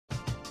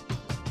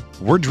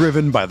We're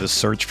driven by the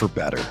search for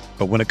better.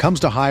 But when it comes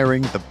to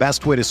hiring, the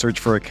best way to search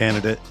for a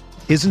candidate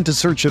isn't to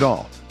search at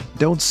all.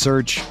 Don't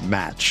search,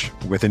 match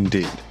with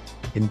Indeed.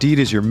 Indeed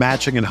is your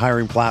matching and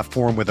hiring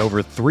platform with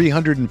over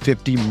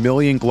 350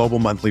 million global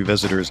monthly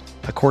visitors,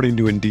 according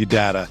to Indeed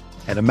data,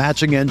 and a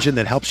matching engine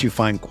that helps you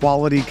find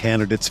quality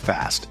candidates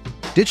fast.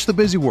 Ditch the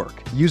busy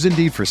work. Use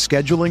Indeed for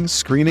scheduling,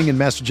 screening, and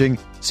messaging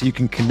so you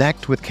can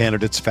connect with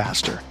candidates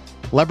faster.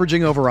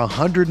 Leveraging over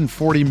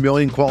 140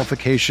 million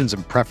qualifications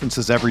and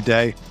preferences every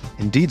day,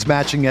 Indeed's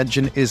matching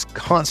engine is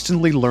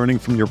constantly learning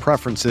from your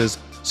preferences,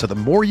 so the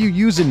more you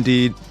use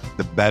Indeed,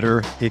 the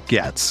better it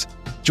gets.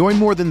 Join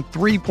more than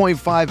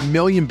 3.5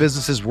 million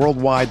businesses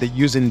worldwide that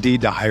use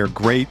Indeed to hire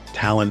great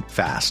talent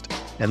fast.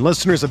 And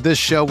listeners of this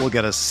show will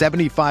get a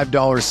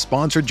 $75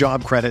 sponsored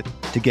job credit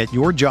to get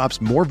your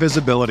jobs more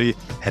visibility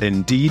at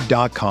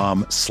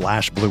Indeed.com/Blue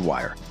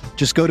Wire.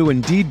 Just go to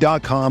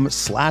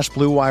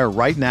Indeed.com/Blue Wire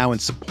right now and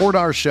support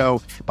our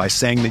show by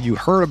saying that you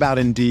heard about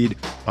Indeed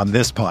on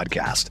this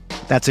podcast.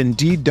 That's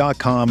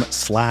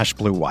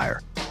Indeed.com/Blue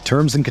Wire.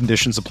 Terms and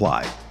conditions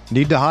apply.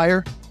 Need to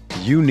hire?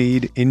 You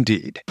need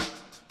Indeed.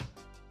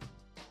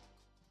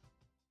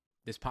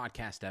 This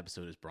podcast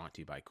episode is brought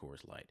to you by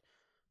Coors Light.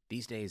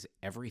 These days,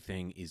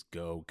 everything is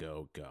go,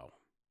 go, go.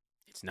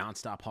 It's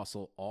nonstop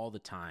hustle all the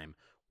time.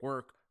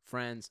 Work,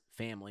 friends,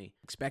 family,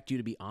 expect you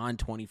to be on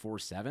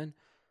 24/7.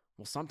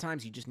 Well,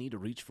 sometimes you just need to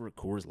reach for a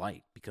Coors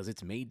Light because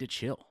it's made to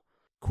chill.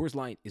 Coors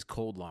Light is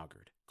cold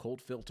lagered,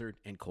 cold filtered,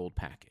 and cold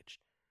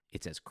packaged.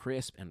 It's as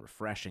crisp and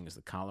refreshing as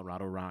the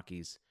Colorado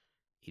Rockies.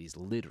 It is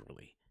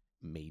literally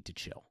made to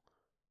chill.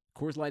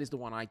 Coors Light is the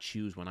one I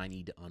choose when I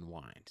need to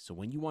unwind. So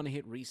when you want to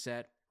hit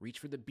reset, reach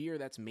for the beer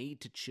that's made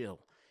to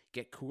chill.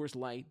 Get Coors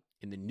Light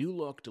in the new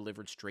look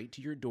delivered straight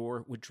to your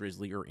door with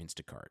Drizzly or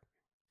Instacart.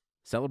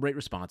 Celebrate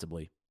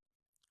responsibly.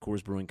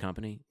 Coors Brewing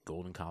Company,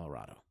 Golden,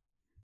 Colorado.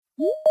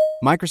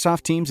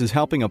 Microsoft Teams is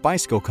helping a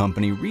bicycle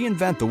company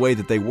reinvent the way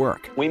that they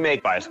work. We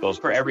make bicycles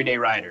for everyday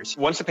riders.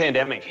 Once the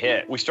pandemic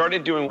hit, we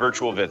started doing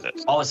virtual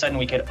visits. All of a sudden,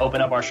 we could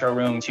open up our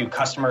showroom to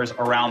customers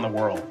around the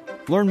world.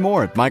 Learn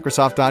more at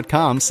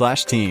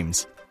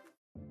Microsoft.com/Teams.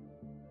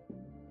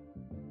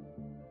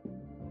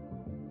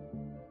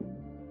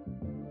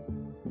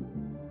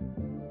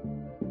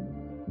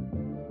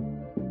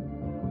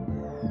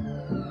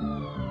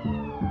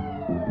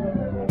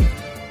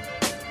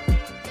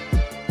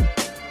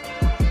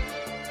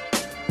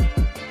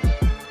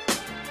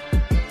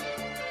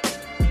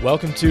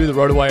 Welcome to the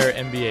RotoWire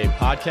NBA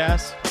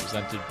podcast,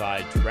 presented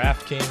by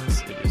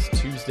DraftKings. It is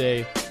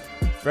Tuesday,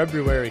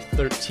 February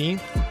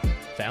 13th,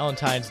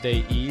 Valentine's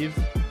Day Eve.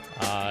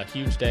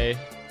 Huge day,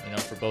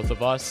 for both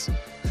of us.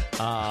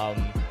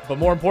 But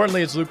more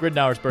importantly, it's Luke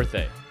Ridnour's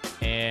birthday.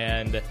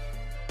 And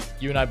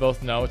you and I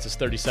both know it's his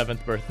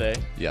 37th birthday.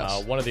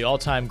 Yes. One of the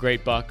all-time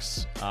great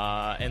Bucks,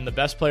 and the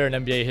best player in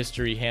NBA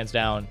history, hands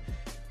down,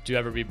 to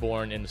ever be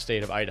born in the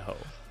state of Idaho.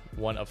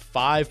 One of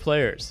 5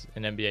 players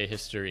in NBA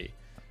history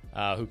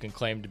who can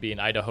claim to be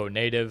an Idaho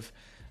native.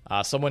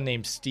 Someone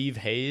named Steve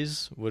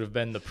Hayes would have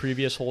been the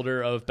previous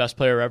holder of best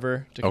player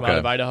ever to come out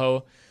of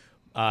Idaho.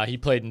 He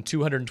played in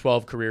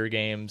 212 career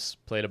games,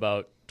 played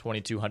about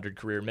 2,200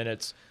 career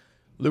minutes.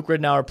 Luke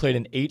Ridnour played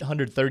in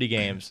 830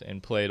 games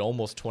and played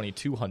almost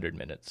 2,200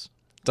 minutes.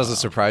 Does it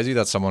surprise you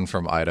that someone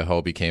from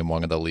Idaho became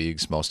one of the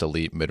league's most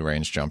elite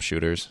mid-range jump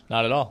shooters?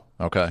 Not at all.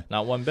 Okay.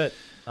 Not one bit.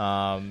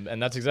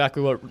 And that's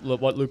exactly what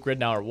Luke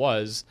Ridnour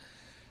was.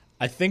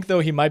 I think, though,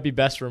 he might be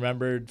best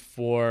remembered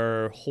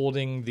for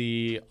holding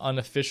the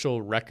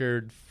unofficial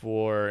record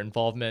for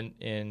involvement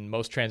in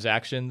most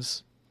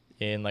transactions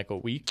in like a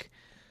week.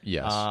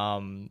 Yes.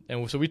 And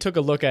so we took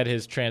a look at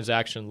his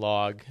transaction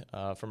log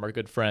from our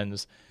good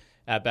friends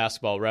at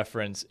Basketball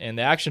Reference, and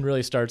the action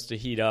really starts to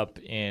heat up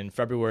in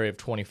February of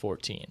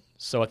 2014.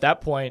 So at that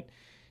point,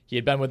 he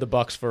had been with the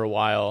Bucks for a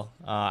while.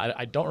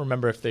 I don't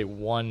remember if they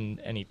won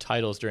any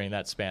titles during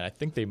that span. I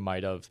think they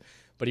might have.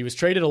 But he was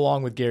traded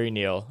along with Gary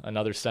Neal,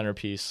 another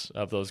centerpiece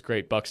of those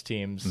great Bucks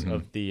teams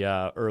of the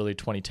early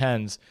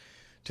 2010s,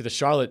 to the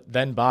Charlotte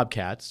then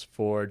Bobcats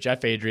for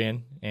Jeff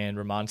Adrian and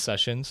Ramon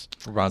Sessions.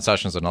 Ramon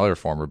Sessions, another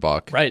former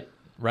Buck. Right.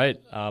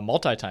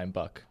 Multi-time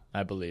Buck,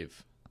 I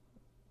believe.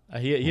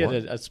 He had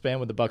a span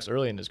with the Bucks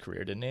early in his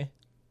career, didn't he?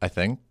 I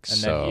think and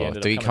so. Then he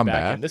ended Did he up come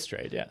coming back in this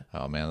trade? Yeah.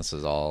 Oh man, this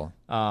is all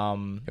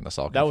getting us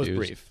all confused. That was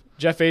brief.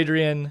 Jeff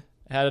Adrian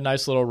had a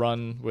nice little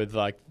run with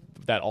like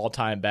that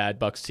all-time bad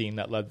Bucks team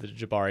that led the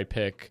Jabari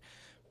pick.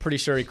 Pretty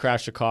sure he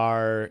crashed a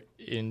car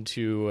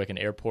into like an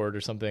airport or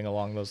something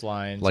along those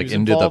lines. Like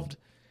into the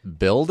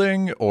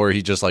building, or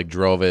he just like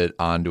drove it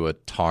onto a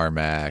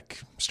tarmac,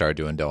 started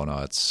doing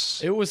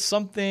donuts. It was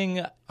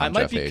something. I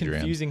might Jeff be Adrian.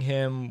 Confusing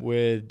him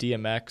with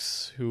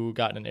DMX, who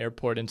got in an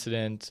airport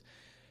incident.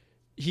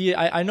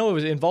 I know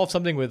it involved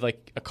something with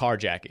like a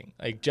carjacking.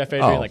 Like Jeff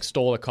Adrian like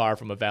stole a car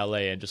from a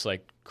valet and just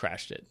like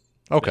crashed it.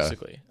 Okay.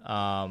 Basically.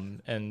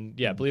 And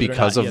yeah, believe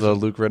because it or not, of the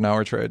Luke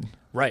Ridnour trade.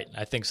 Right,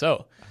 I think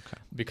so. Okay.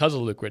 Because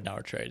of the Luke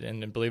Ridnour trade,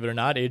 and believe it or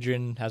not,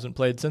 Adrian hasn't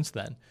played since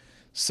then.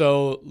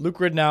 So Luke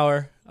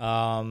Ridnour,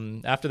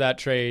 after that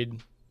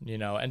trade,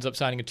 ends up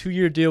signing a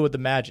 2-year deal with the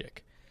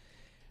Magic.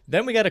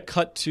 Then we got to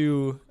cut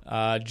to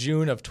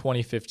June of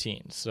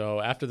 2015.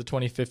 So after the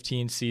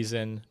 2015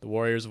 season, the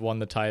Warriors won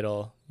the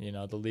title.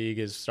 The league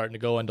is starting to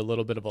go into a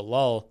little bit of a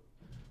lull.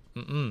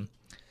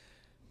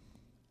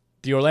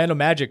 The Orlando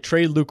Magic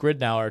trade Luke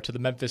Ridnour to the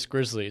Memphis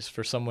Grizzlies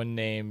for someone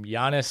named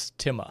Giannis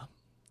Timma,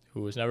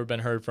 who has never been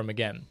heard from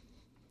again.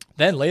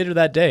 Then later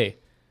that day,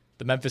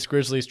 the Memphis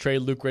Grizzlies trade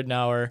Luke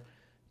Ridnour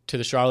to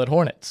the Charlotte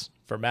Hornets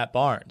for Matt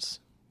Barnes.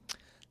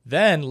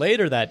 Then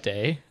later that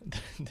day,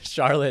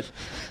 Charlotte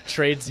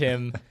trades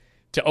him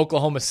to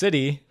Oklahoma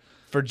City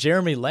for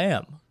Jeremy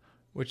Lamb,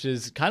 which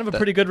is kind of a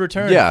pretty good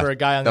return for a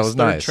guy on his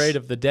third trade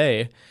of the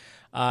day.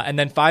 And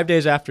then 5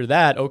 days after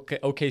that,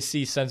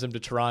 OKC sends him to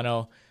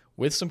Toronto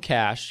with some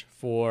cash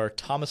for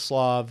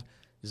Tomislav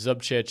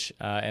Zubcic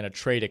and a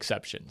trade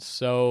exception.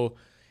 So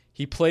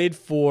he played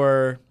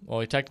for,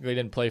 he technically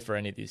didn't play for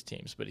any of these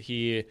teams, but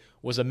he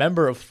was a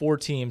member of 4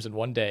 teams in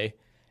one day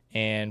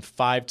and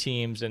 5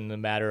 teams in the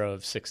matter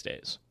of 6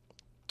 days,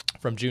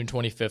 from June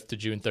 25th to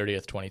June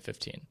 30th,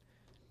 2015.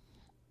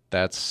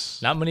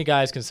 That's not many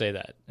guys can say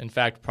that. In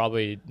fact,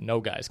 probably no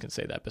guys can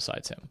say that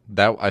besides him.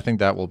 I think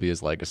that will be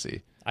his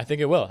legacy. I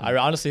think it will. I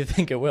honestly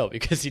think it will,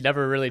 because he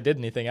never really did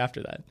anything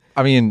after that.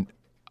 I mean,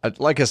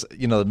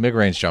 the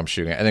mid-range jump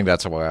shooting, I think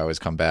that's what I always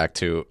come back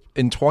to.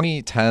 In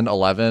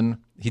 2010-11,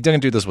 he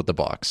didn't do this with the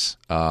Bucks,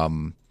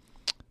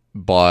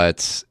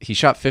 but he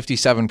shot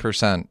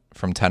 57%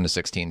 from 10 to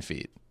 16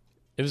 feet.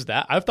 It was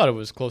that? I thought it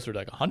was closer to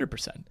like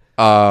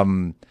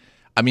 100%.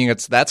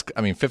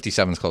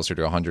 57 is closer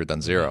to 100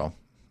 than 0.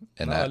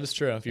 That is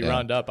true. If you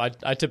round up,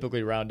 I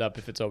typically round up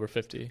if it's over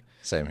 50.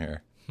 Same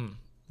here.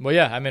 Well,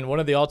 yeah,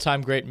 one of the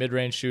all-time great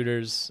mid-range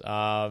shooters.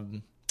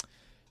 That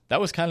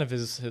was kind of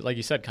his, like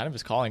you said, kind of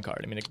his calling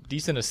card. A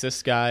decent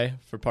assist guy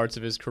for parts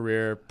of his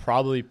career.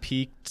 Probably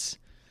peaked,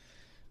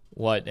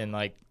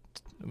 in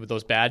with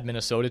those bad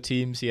Minnesota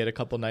teams. He had a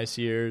couple nice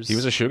years. He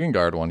was a shooting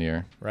guard one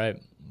year. Right.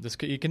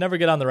 You can never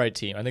get on the right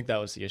team. I think that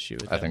was the issue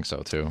with him. I think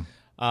so, too.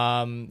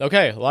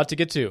 Okay, a lot to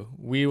get to.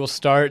 We will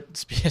start,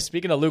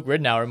 speaking of Luke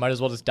Ridnour, might as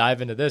well just dive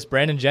into this.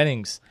 Brandon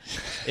Jennings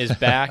is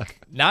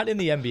back, not in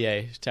the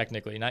NBA,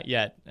 technically, not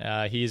yet.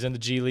 He's in the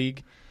G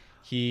League.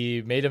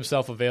 He made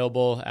himself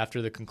available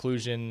after the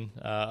conclusion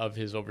of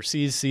his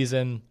overseas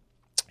season,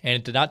 and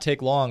it did not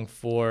take long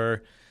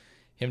for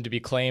him to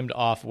be claimed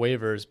off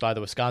waivers by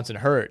the Wisconsin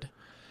Herd,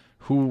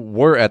 who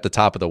were at the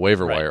top of the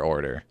waiver wire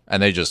order,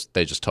 and they just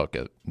took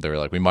it. They were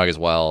like, we might as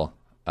well.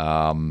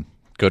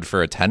 Good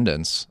for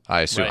attendance,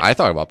 I assume. Right. I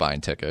thought about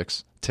buying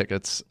tickets,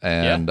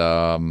 and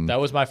that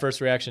was my first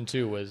reaction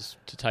too, was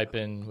to type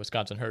in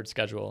Wisconsin Herd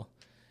schedule.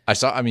 I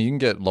saw. You can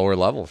get lower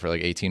level for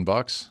like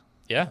 $18.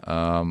 Yeah.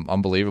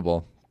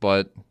 Unbelievable.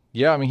 But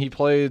yeah, he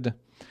played.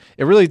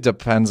 It really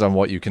depends on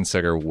what you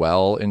consider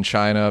well in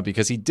China,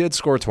 because he did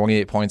score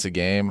 28 points a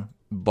game,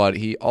 but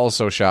he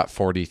also shot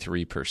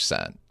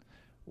 43%,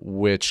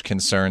 which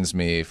concerns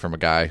me from a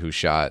guy who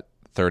shot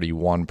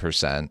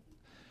 31%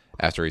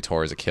 after he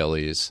tore his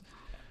Achilles.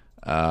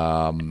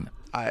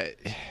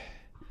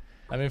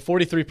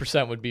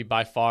 43% would be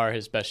by far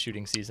his best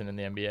shooting season in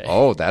the NBA.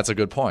 Oh, that's a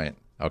good point.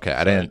 Okay,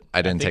 I didn't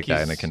take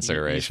that into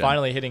consideration. He's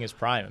finally hitting his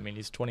prime.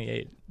 He's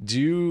 28.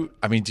 Do you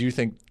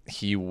think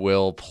he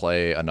will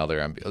play another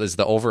NBA? Is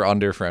the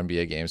over/under for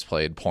NBA games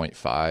played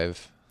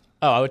 0.5?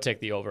 Oh, I would take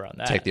the over on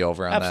that. Take the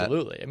over on that?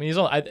 Absolutely. He's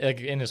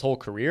only in his whole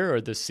career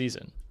or this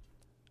season?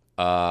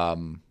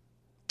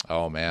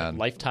 Oh, man.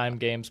 Lifetime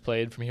games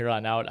played from here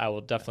on out, I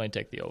will definitely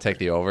take the over. Take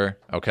the over?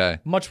 Okay.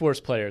 Much worse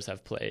players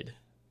have played.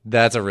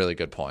 That's a really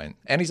good point.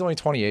 And he's only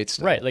 28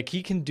 still. Right.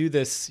 He can do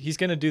this. He's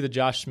going to do the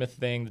Josh Smith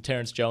thing, the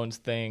Terrence Jones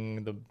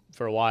thing,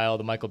 for a while,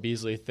 the Michael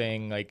Beasley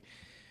thing.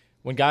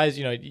 When guys,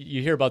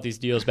 you hear about these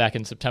deals back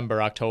in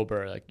September,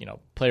 October,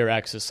 player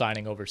X is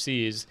signing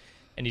overseas,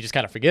 and you just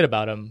kind of forget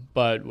about him.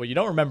 But what you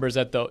don't remember is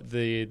that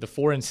the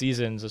foreign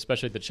seasons,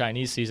 especially the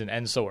Chinese season,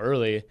 end so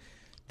early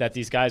that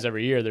these guys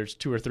every year, there's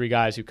 2 or 3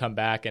 guys who come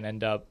back and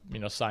end up,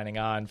 signing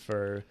on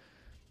for,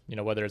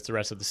 whether it's the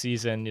rest of the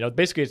season.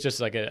 Basically it's just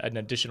like an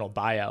additional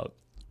buyout.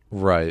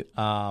 Right.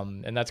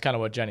 And that's kind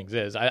of what Jennings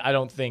is. I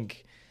don't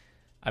think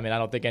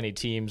any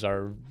teams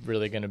are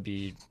really going to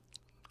be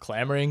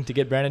clamoring to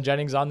get Brandon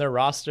Jennings on their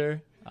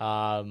roster.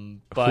 But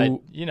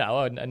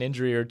an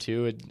injury or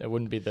two, it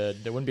wouldn't be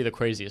the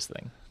craziest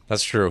thing.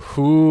 That's true.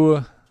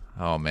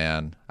 Oh,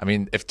 man.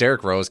 If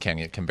Derrick Rose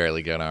can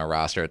barely get on our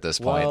roster at this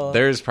point,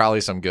 there's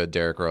probably some good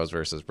Derrick Rose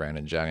versus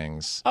Brandon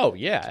Jennings. Oh,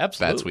 yeah,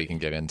 absolutely. Bets we can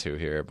get into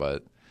here,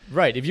 but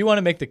right. If you want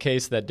to make the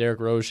case that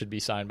Derrick Rose should be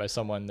signed by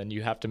someone, then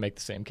you have to make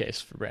the same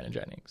case for Brandon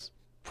Jennings.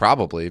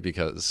 Probably,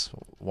 because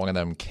one of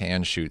them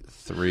can shoot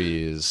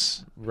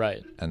threes.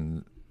 Right.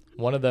 And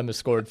one of them has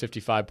scored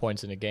 55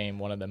 points in a game.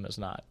 One of them has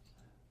not,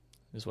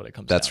 is what it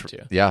comes down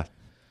to. Yeah.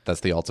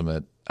 That's the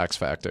ultimate X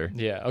factor.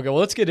 Yeah. Okay. Well,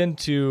 let's get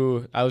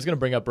into. I was going to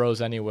bring up Rose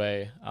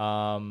anyway.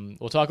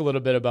 We'll talk a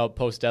little bit about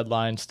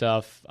post-deadline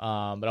stuff,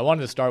 but I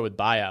wanted to start with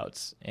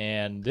buyouts.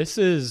 And this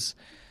is,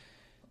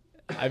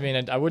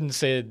 I wouldn't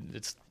say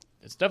it's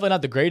it's definitely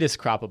not the greatest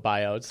crop of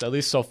buyouts, at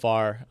least so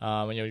far.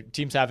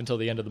 Teams have until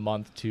the end of the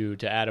month to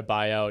add a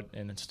buyout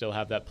and still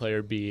have that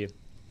player be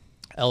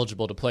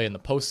eligible to play in the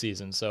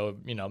postseason. So,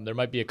 there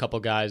might be a couple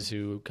guys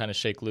who kind of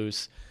shake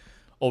loose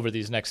over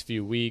these next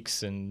few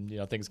weeks, and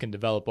things can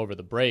develop over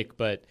the break.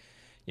 But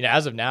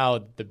as of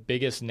now, the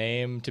biggest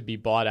name to be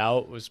bought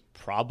out was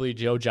probably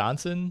Joe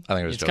Johnson. I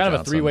think it was it's Joe kind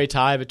Johnson. of a three-way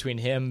tie between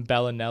him,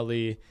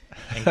 Bellinelli,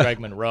 and Greg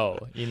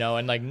Monroe.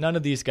 And like none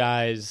of these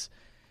guys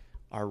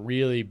are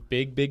really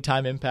big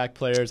time impact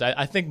players.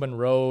 I think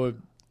Monroe,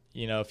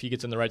 if he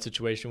gets in the right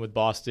situation with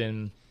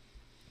Boston,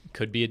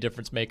 could be a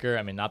difference maker.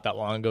 I mean, not that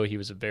long ago, he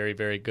was a very,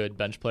 very good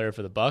bench player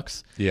for the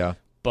Bucks. Yeah.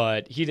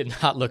 But he did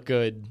not look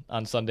good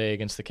on Sunday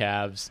against the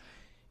Cavs.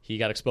 He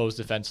got exposed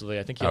defensively.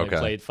 I think he only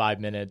played 5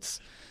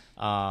 minutes.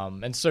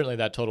 And certainly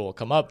that total will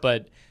come up.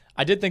 But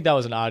I did think that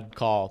was an odd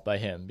call by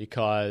him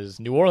because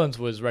New Orleans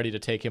was ready to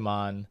take him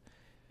on.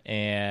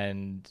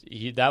 And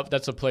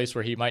that's a place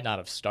where he might not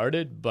have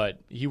started, but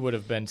he would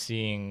have been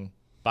seeing,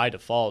 by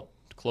default,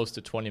 close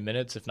to 20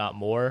 minutes, if not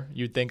more,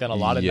 you'd think, on a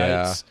lot of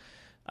nights.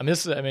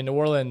 New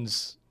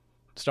Orleans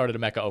started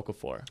Emeka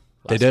Okafor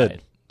last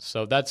night.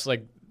 So that's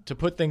like, to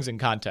put things in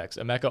context,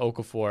 Emeka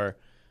Okafor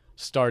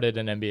started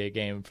an NBA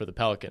game for the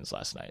Pelicans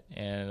last night,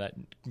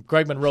 and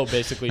Greg Monroe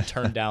basically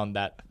turned down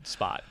that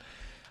spot.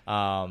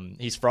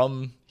 He's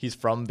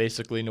from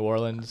basically New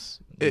Orleans.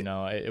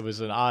 It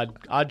was an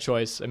odd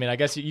choice. I mean, I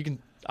guess you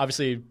can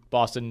obviously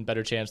Boston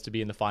better chance to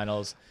be in the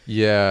finals.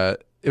 Yeah,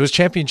 it was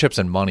championships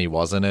and money,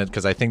 wasn't it?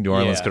 Because I think New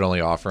Orleans could only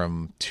offer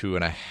him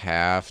 2.5,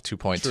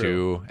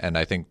 2.2, and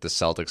I think the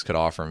Celtics could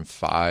offer him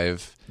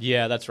 5.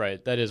 Yeah, that's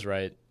right. That is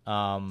right.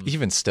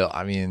 Even still,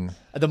 I mean,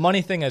 the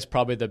money thing is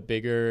probably the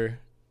bigger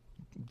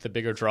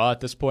draw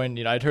at this point.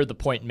 I'd heard the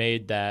point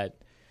made that,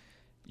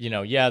 the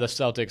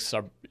Celtics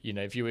are,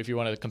 if you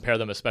want to compare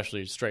them,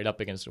 especially straight up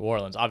against New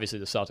Orleans, obviously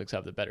the Celtics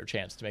have the better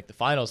chance to make the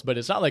finals. But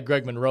it's not like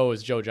Greg Monroe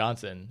is Joe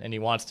Johnson and he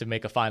wants to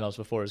make a finals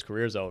before his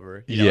career's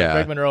over.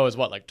 Greg Monroe is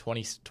like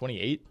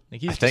 28?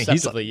 Like he's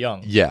deceptively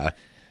young. Yeah.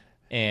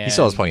 And he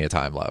still has plenty of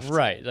time left.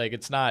 Right. Like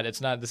it's not,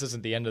 this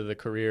isn't the end of the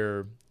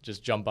career,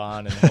 just jump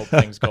on and hope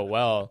things go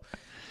well.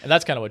 And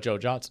that's kind of what Joe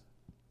Johnson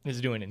is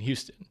doing in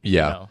Houston.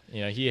 Yeah.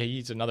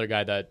 He's another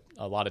guy that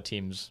a lot of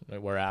teams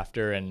were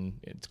after, and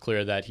it's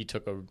clear that he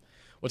took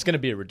what's going to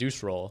be a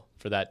reduced role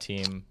for that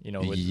team.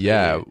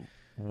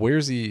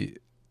 Where's he?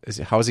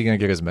 How is he going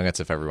to get his minutes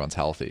if everyone's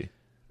healthy?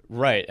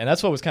 Right, and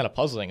that's what was kind of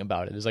puzzling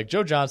about it. Is like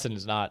Joe Johnson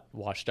is not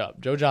washed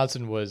up. Joe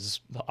Johnson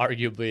was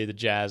arguably the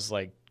Jazz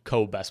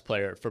co-best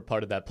player for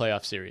part of that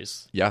playoff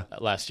series. Yeah.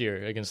 Last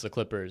year against the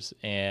Clippers,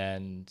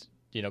 and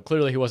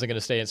clearly he wasn't going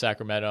to stay in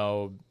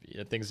Sacramento.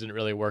 Things didn't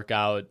really work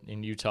out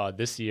in Utah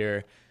this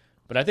year,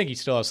 but I think he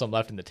still has some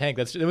left in the tank.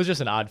 It was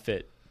just an odd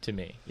fit to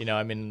me.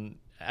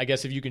 I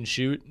guess if you can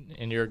shoot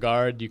and you're a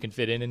guard, you can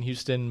fit in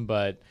Houston,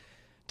 but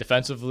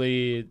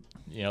defensively,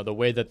 the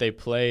way that they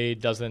play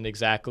doesn't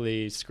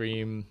exactly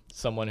scream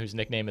someone whose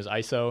nickname is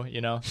ISO,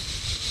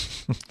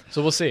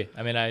 So we'll see.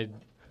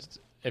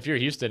 If you're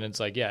Houston, it's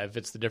like, if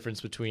it's the difference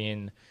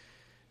between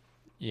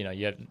you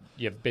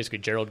have basically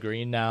Gerald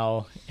Green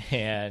now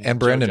and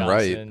Brandon Joe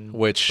Johnson, Wright,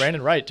 which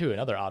Brandon Wright too,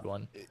 another odd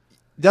one.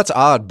 That's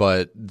odd,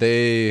 but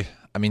Clint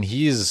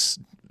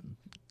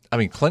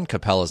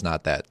Capella's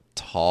not that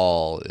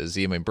tall, is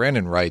he?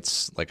 Brandon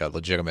Wright's like a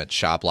legitimate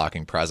shot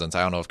blocking presence.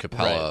 I don't know if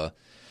Capella.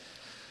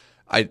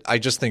 Right. I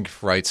just think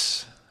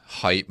Wright's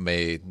height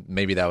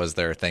maybe that was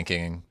their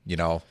thinking.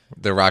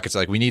 The Rockets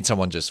we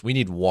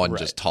need one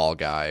just tall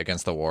guy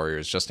against the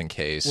Warriors just in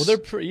case. Well,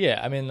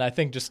 I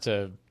think just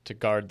to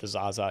guard the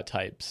Zaza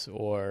types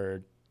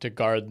or to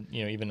guard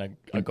even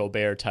a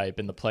Gobert type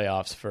in the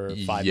playoffs for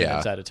 5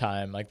 minutes at a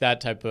time, like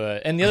that type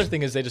of. And the other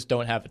thing is they just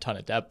don't have a ton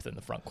of depth in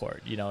the front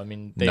court. A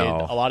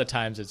lot of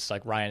times it's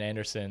like Ryan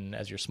Anderson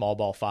as your small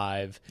ball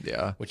 5,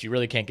 which you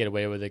really can't get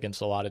away with against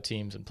a lot of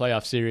teams in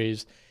playoff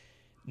series.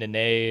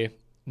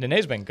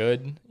 Nene's been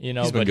good,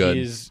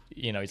 he's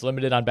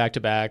limited on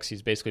back-to-backs.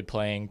 He's basically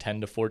playing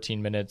 10 to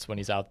 14 minutes when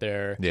he's out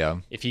there. Yeah.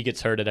 If he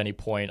gets hurt at any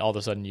point, all of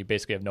a sudden you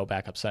basically have no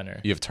backup center.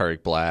 You have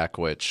Tariq Black,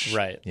 which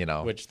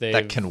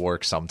that can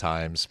work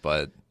sometimes,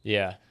 but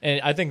yeah.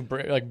 And I think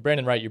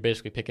Brandon Wright, you're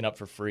basically picking up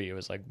for free. It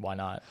was like, why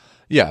not?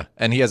 Yeah,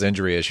 and he has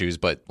injury issues,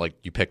 but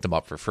you picked him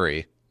up for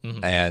free.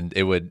 Mm-hmm. And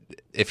it would,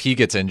 if he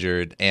gets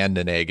injured and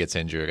Nene gets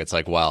injured, it's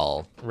like,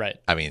 well, right.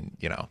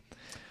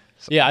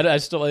 So. Yeah,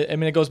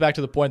 it goes back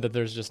to the point that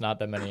there's just not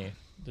that many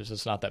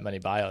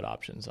buyout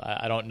options.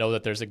 I don't know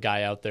that there's a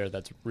guy out there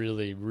that's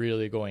really,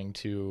 really going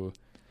to,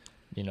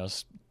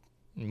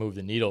 move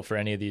the needle for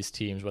any of these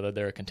teams, whether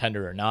they're a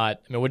contender or not.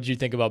 What did you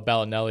think about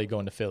Bellinelli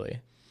going to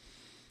Philly?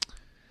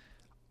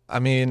 I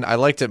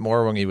liked it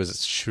more when he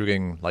was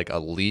shooting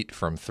elite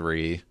from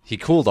 3. He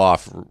cooled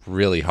off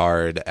really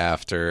hard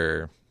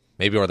after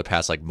maybe over the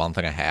past month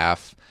and a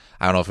half.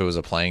 I don't know if it was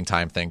a playing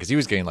time thing because he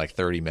was getting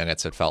 30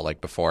 minutes, it felt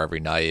like, before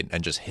every night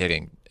and just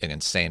hitting an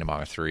insane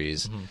amount of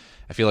threes. Mm-hmm.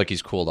 I feel like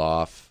he's cooled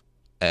off.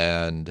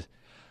 And,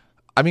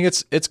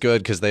 it's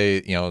good because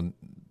they, the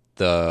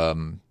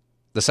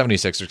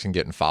 76ers can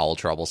get in foul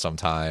trouble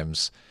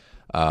sometimes.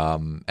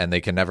 And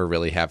they can never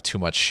really have too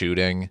much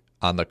shooting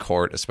on the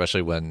court,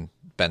 especially when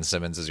Ben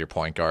Simmons is your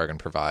point guard and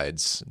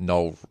provides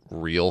no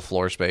real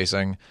floor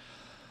spacing.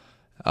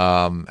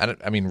 And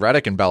I mean,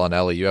 Redick and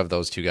Bellinelli, you have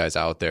those two guys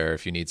out there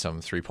if you need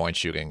some 3-point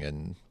shooting.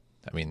 And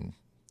I mean,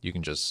 you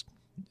can just,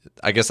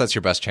 I guess that's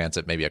your best chance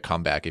at maybe a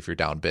comeback if you're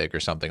down big or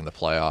something in the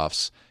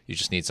playoffs. You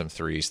just need some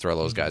threes, throw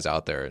those guys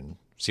out there and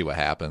see what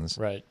happens.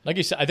 Right. Like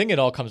you said, I think it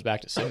all comes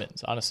back to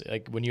Simmons, honestly.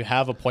 Like when you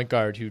have a point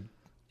guard who,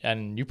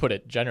 and you put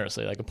it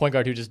generously, like a point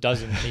guard who just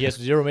doesn't, he has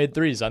 0 made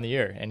threes on the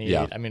year. And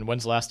I mean,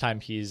 when's the last time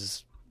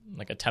he's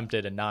like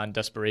attempted a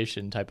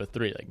non-desperation type of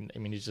three? Like, I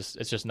mean, it's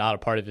just not a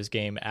part of his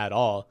game at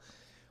all.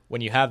 When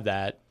you have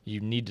that,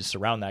 you need to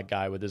surround that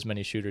guy with as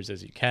many shooters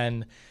as you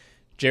can.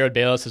 Jared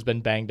Bayless has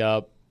been banged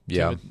up.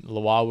 Yeah.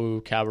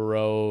 Luwawu,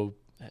 Cabarrot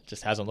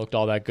just hasn't looked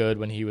all that good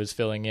when he was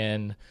filling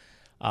in.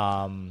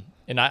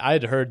 And I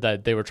had heard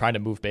that they were trying to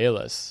move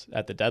Bayless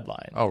at the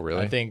deadline. Oh,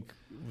 really? I think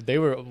they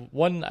were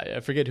I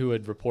forget who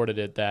had reported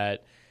it,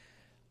 that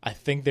I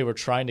think they were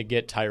trying to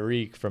get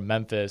Tyreke from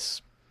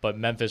Memphis, but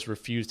Memphis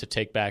refused to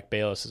take back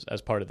Bayless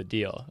as part of the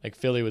deal. Like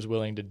Philly was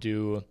willing to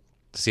do.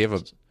 Does he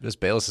have is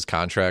Bayless's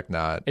contract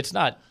not? It's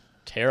not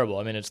terrible.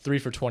 I mean, it's 3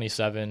 for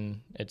 $27.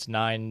 It's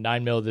 $9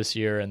 million this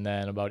year, and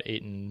then about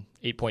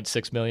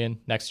 $8.6 million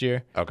next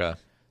year. Okay.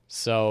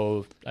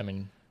 So I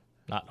mean,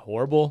 not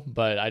horrible,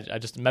 but I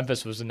just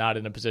Memphis was not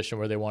in a position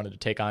where they wanted to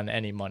take on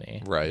any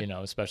money, right? You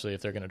know, especially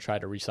if they're going to try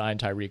to re-sign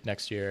Tyreke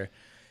next year.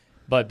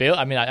 But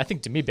I mean, I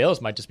think to me,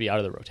 Bayless might just be out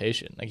of the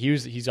rotation. Like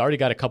he's already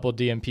got a couple of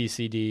DMP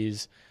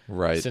CDs,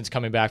 right, since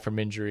coming back from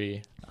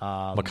injury.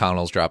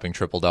 McConnell's dropping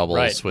triple doubles,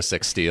 right, with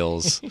 6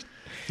 steals.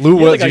 Lou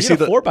Williams, did you see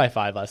the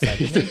 4x5 last night?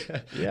 Didn't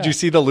yeah. Did you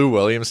see the Lou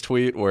Williams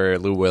tweet where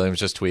Lou Williams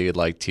just tweeted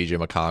like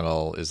TJ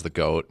McConnell is the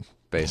GOAT,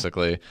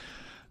 basically,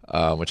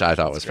 which I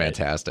thought was great.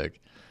 Fantastic.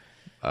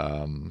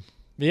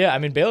 Yeah, I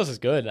mean Bayless is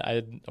good.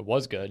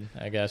 Was good,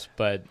 I guess,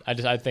 but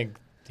I think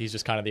he's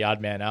just kind of the odd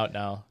man out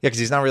now. Yeah, because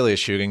he's not really a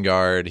shooting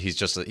guard.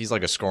 He's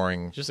like a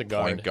scoring, just a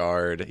guard. Point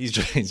guard. He's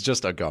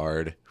just a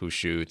guard who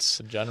shoots.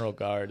 A general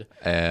guard.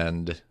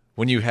 And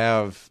when you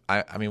have,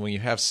 when you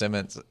have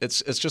Simmons,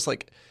 it's just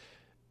like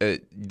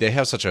they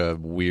have such a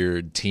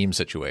weird team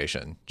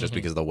situation just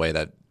because of the way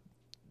that,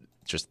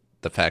 just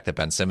the fact that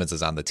Ben Simmons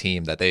is on the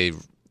team, that they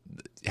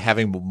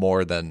having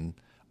more than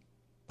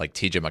like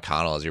TJ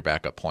McConnell as your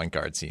backup point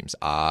guard seems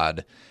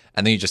odd.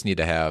 And then you just need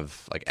to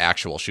have like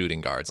actual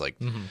shooting guards. Like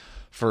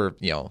for,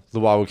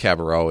 Luwawu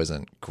Cabarrot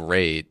isn't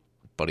great,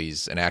 but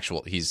he's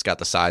got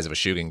the size of a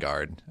shooting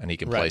guard and he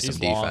can play some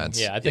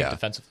defense. Yeah, I think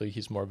defensively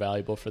he's more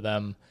valuable for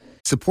them.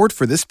 Support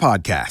for this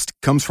podcast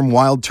comes from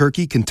Wild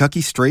Turkey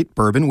Kentucky Straight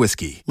Bourbon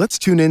Whiskey. Let's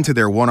tune in to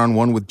their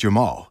one-on-one with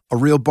Jamal, a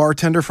real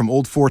bartender from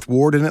Old Fourth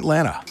Ward in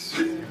Atlanta.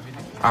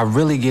 I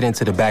really get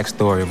into the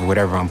backstory of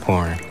whatever I'm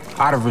pouring,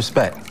 out of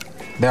respect.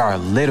 There are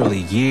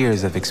literally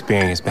years of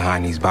experience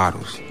behind these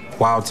bottles.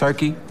 Wild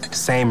Turkey,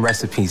 same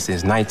recipe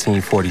since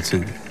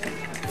 1942.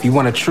 If you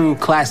want a true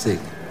classic,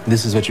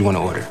 this is what you want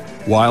to order.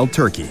 Wild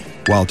Turkey.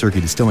 Wild Turkey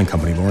Distilling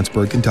Company,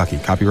 Lawrenceburg, Kentucky.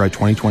 Copyright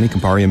 2020,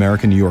 Campari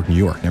American, New York, New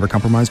York. Never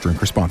compromise, drink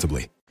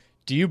responsibly.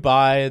 Do you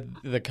buy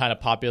the kind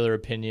of popular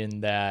opinion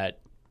that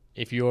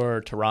if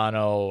you're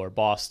Toronto or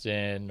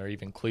Boston or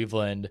even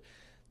Cleveland,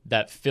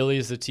 that Philly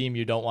is the team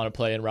you don't want to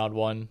play in round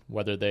one,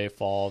 whether they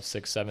fall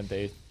 6th, 7th,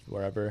 8th,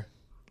 wherever?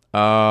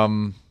 I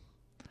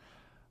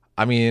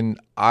mean,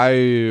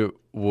 I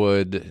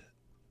would,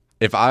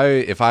 if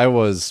I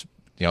was,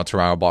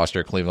 Toronto, Boston,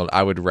 or Cleveland,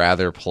 I'd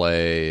rather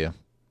play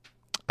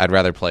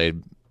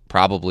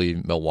probably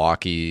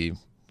Milwaukee,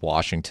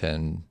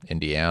 Washington,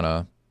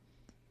 Indiana,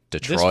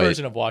 Detroit. This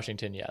version of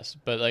Washington, yes.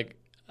 But like,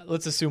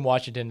 let's assume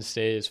Washington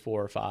stays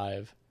 4 or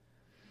 5,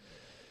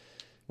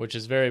 which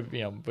is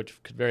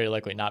which could very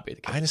likely not be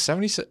the case.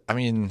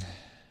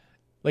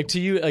 Like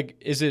to you, like,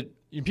 is it,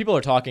 people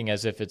are talking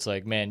as if it's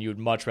like, man, you would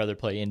much rather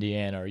play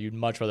Indiana or you'd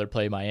much rather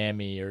play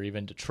Miami or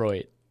even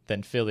Detroit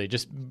than Philly.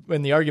 Just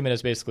when the argument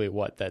is basically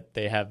that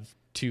they have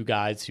 2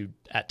 guys who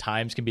at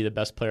times can be the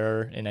best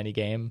player in any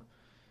game.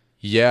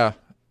 Yeah.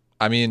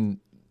 I mean,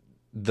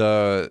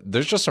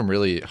 there's just some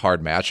really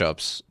hard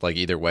matchups, like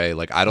either way.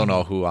 Like I don't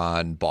know who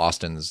on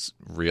Boston's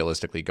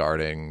realistically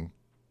guarding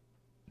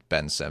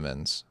Ben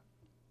Simmons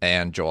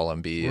and Joel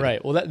Embiid.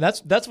 Right. Well,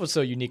 that's what's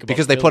so unique about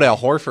because they Philly. put Al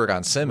Horford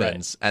on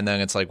Simmons, right, and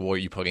then it's like, well,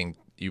 you putting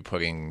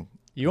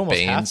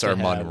Baines or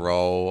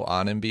Monroe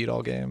on Embiid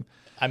all game.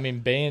 I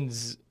mean,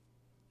 Baines,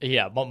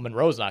 yeah,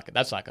 Monroe's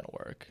that's not going to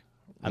work.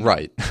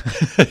 Right.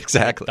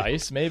 Exactly.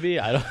 Dice maybe.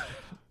 I don't.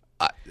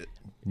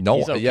 No.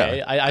 He's okay.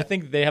 Yeah. I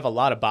think they have a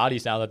lot of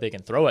bodies now that they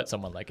can throw at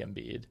someone like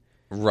Embiid.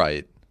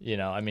 Right.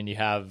 I mean, you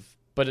have.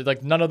 But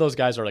like none of those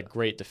guys are like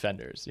great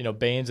defenders.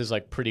 Baines is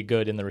like pretty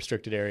good in the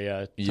restricted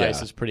area.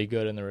 Tice is pretty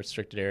good in the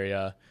restricted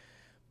area.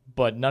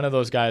 But none of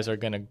those guys are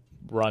going to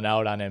run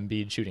out on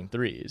Embiid shooting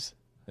threes.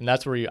 And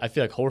that's where I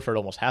feel like Horford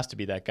almost has to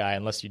be that guy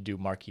unless you do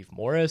Markieff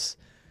Morris.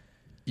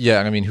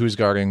 Yeah, I mean, who's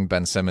guarding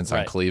Ben Simmons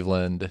on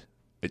Cleveland?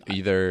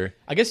 Either.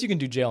 I guess you can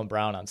do Jaylen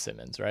Brown on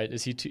Simmons, right?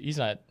 Is he? He's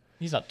not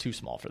too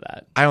small for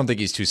that. I don't think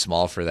he's too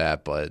small for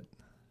that, but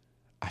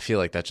I feel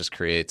like that just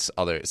creates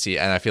and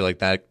I feel like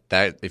that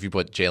if you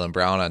put Jaylen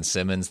Brown on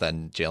Simmons,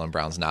 then Jaylen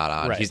Brown's not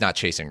on. Right. He's not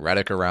chasing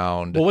Redick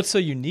around. Well, what's so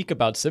unique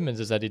about Simmons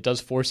is that it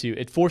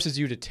forces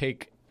you to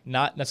take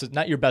not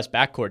your best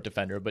backcourt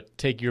defender, but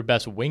take your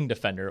best wing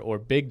defender or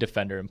big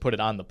defender and put it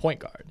on the point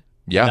guard.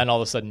 Yeah. And then all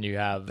of a sudden you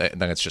have...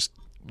 Then it's just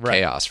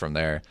chaos from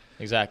there.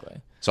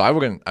 Exactly. So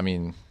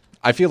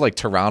I feel like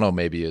Toronto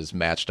maybe is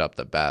matched up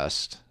the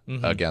best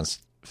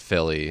against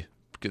Philly.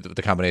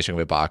 The combination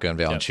with Ibaka and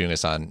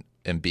Valanciunas on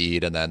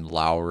Embiid and then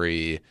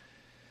Lowry.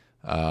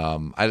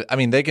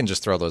 They can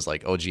just throw those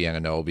like OG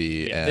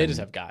Anunoby. Yeah, and they just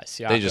have guys.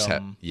 Siakam. They just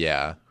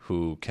have,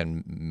 who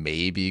can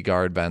maybe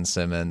guard Ben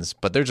Simmons,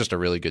 but they're just a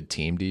really good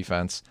team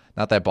defense.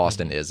 Not that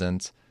Boston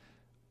isn't.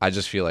 I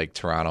just feel like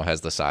Toronto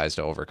has the size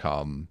to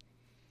overcome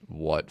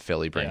what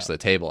Philly brings to the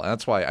table. And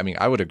that's why,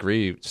 I would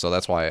agree. So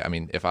that's why,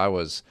 if I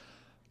was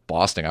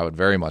Boston, I would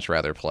very much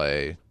rather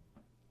play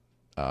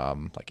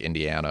like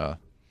Indiana,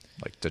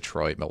 like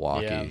Detroit,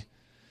 Milwaukee.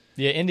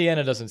 Yeah,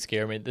 Indiana doesn't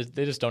scare me.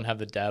 They just don't have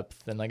the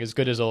depth. And like as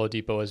good as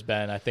Oladipo has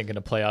been, I think in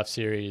a playoff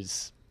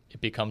series,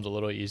 it becomes a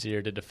little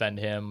easier to defend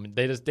him.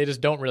 They just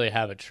don't really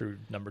have a true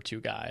number 2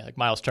 guy. Like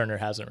Miles Turner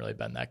hasn't really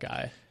been that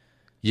guy.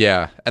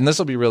 Yeah, and this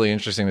will be really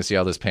interesting to see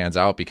how this pans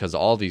out because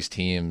all these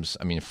teams,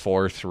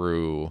 4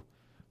 through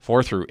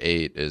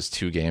 8 is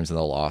 2 games in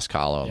the loss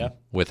column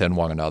within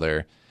one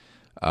another.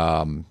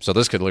 So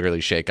this could literally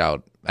shake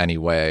out any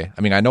way.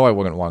 I know I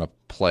wouldn't want to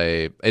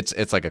play.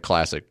 It's like a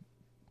classic.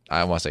 I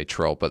don't want to say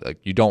trope, but like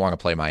you don't want to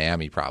play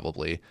Miami.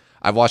 Probably.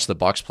 I've watched the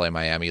Bucks play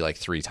Miami like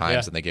 3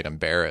 times and they get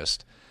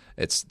embarrassed.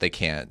 They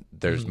can't.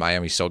 There's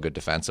Miami's so good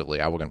defensively.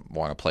 I wouldn't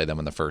want to play them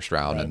in the first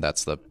round, and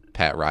that's the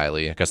Pat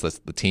Riley. I guess that's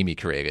the team he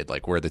created.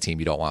 Like we're the team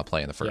you don't want to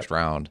play in the first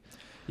round.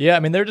 Yeah,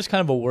 they're just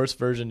kind of a worse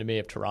version to me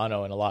of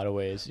Toronto in a lot of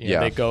ways.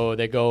 They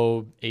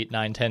go 8,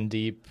 9, 10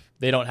 deep.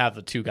 They don't have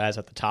the 2 guys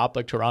at the top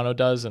like Toronto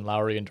does, and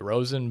Lowry and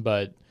DeRozan.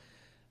 But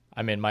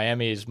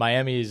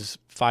Miami's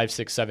 5,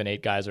 6, 7,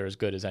 8 guys are as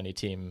good as any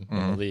team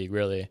in the league,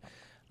 really.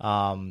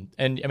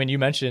 You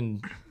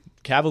mentioned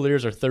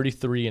Cavaliers are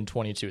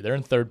 33-22. They're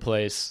in 3rd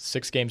place,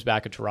 6 games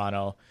back of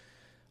Toronto.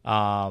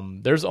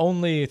 There's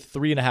only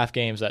 3.5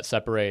 games that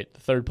separate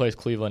 3rd place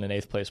Cleveland and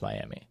 8th place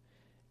Miami.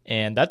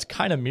 And that's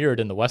kind of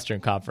mirrored in the Western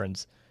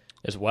Conference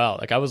as well.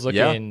 Like I was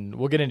looking,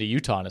 we'll get into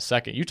Utah in a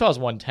second. Utah's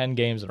won 10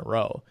 games in a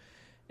row.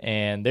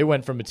 And they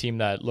went from a team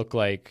that looked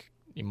like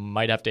you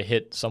might have to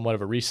hit somewhat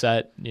of a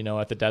reset,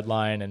 at the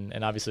deadline.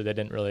 And obviously they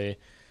didn't really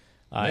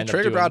they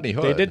traded Rodney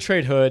Hood. They did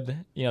trade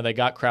Hood. They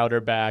got Crowder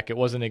back. It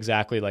wasn't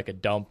exactly like a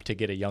dump to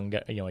get a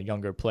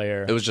younger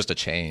player. It was just a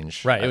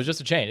change. Right. It was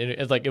just a change.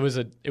 It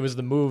was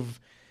the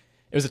move.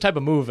 It was the type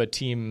of move a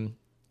team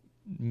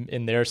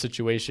in their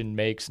situation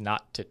makes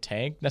not to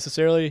tank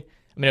necessarily.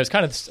 It was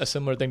kind of a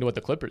similar thing to what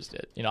the Clippers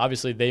did.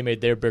 Obviously they made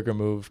their bigger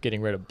move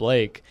getting rid of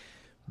Blake,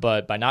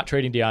 but by not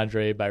trading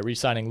DeAndre, by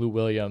re-signing Lou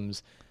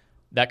Williams,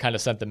 that kind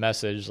of sent the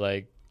message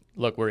like,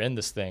 look, we're in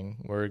this thing.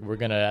 We're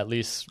going to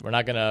we're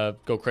not going to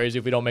go crazy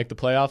if we don't make the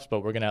playoffs,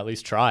 but we're going to at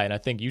least try. And I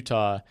think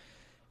Utah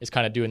is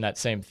kind of doing that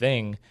same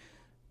thing.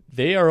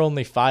 They are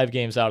only 5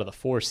 games out of the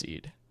 4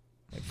 seed.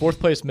 4th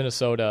place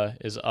Minnesota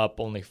is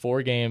up only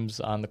 4 games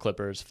on the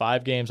Clippers,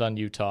 5 games on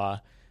Utah.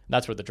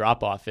 That's where the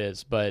drop-off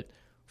is. But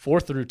 4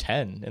 through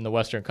 10 in the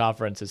Western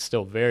Conference is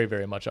still very,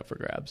 very much up for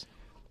grabs.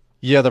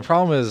 Yeah, the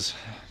problem is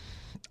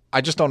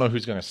I just don't know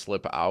who's going to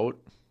slip out.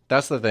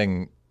 That's the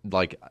thing.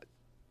 Like,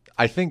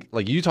 I think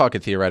like Utah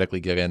could theoretically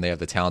get in. They have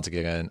the talent to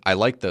get in. I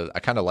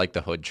kind of like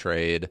the Hood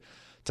trade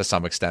to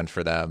some extent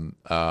for them.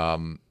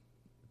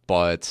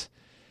 But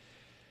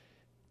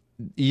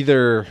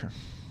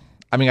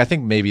I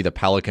think maybe the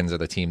Pelicans are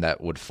the team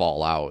that would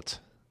fall out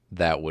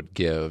that would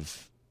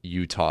give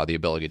Utah the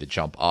ability to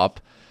jump up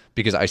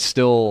because I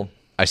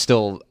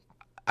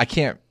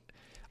can't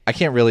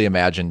really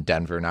imagine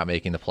Denver not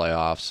making the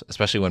playoffs,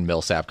 especially when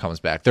Millsap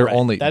comes back.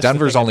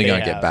 Denver's only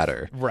going to get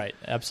better. Right.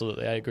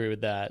 Absolutely. I agree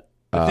with that.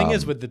 The thing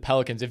is with the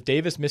Pelicans, if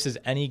Davis misses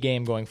any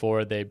game going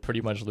forward, they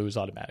pretty much lose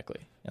automatically,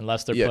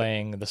 unless they're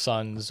playing the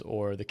Suns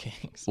or the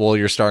Kings. Well,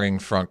 you're starting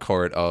front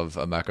court of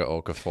Emeka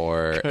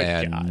Okafor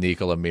and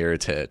Nikola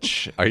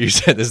Mirotic. Are you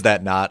saying is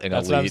that not an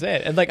elite? That's what I'm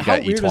saying. And like, how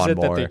weird is it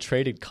that they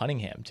traded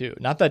Cunningham too?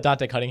 Not that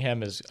Dante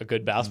Cunningham is a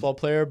good basketball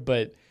player,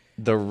 but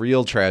the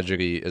real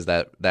tragedy is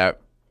that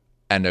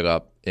ended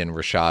up in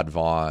Rashad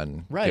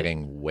Vaughn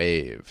getting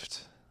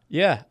waived.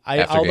 Yeah,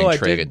 after getting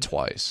traded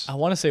twice. I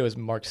want to say it was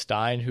Mark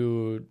Stein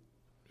who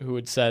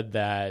had said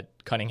that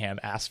Cunningham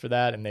asked for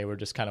that, and they were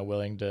just kind of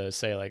willing to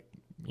say, like,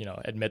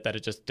 admit that it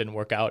just didn't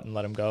work out and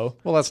let him go.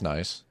 Well, that's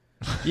nice.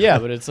 Yeah,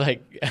 but it's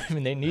like,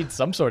 they need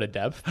some sort of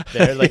depth.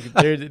 They're like,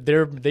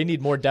 they need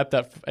more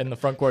depth in the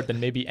front court than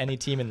maybe any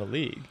team in the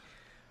league.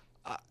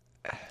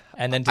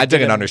 And then I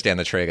didn't understand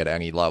the trade at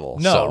any level.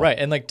 No, right.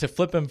 And like to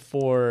flip him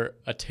for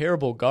a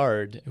terrible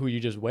guard who you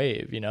just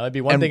waive, it'd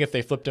be one thing if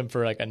they flipped him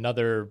for like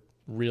another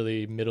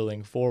really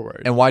middling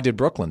forward. And why did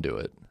Brooklyn do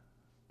it?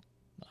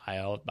 I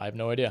have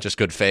no idea. Just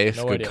good faith,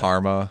 good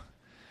karma.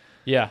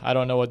 Yeah, I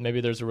don't know what.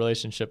 Maybe there's a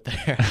relationship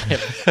there.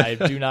 I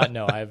do not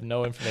know. I have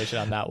no information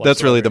on that one.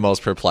 That's really the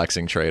most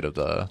perplexing trade of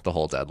the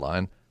whole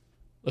deadline.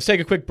 Let's take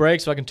a quick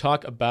break so I can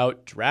talk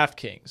about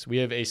DraftKings. We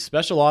have a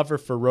special offer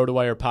for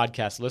RotoWire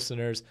podcast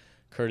listeners,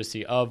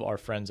 courtesy of our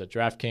friends at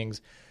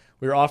DraftKings.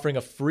 We're offering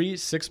a free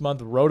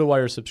 6-month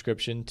RotoWire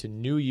subscription to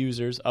new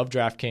users of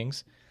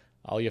DraftKings.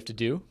 All you have to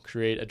do,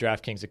 create a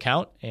DraftKings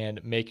account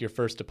and make your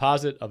first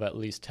deposit of at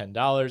least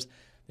 $10.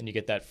 Then you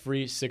get that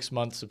free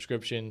 6-month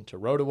subscription to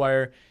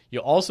RotoWire.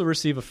 You'll also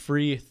receive a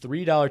free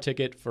 $3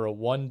 ticket for a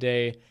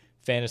 1-day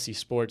fantasy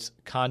sports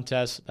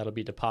contest that'll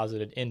be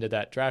deposited into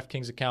that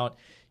DraftKings account.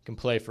 You can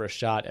play for a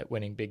shot at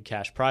winning big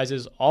cash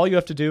prizes. All you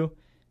have to do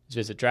is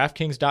visit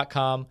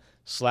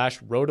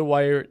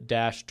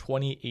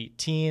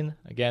DraftKings.com/RotoWire-2018.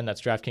 Again,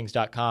 that's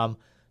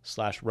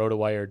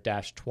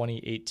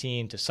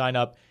DraftKings.com/RotoWire-2018 to sign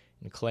up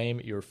and claim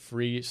your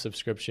free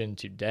subscription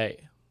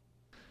today.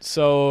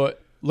 So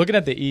looking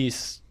at the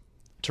East,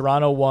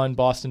 Toronto 1,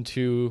 Boston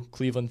 2,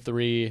 Cleveland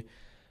 3.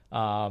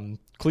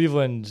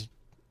 Cleveland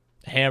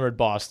hammered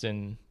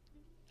Boston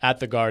at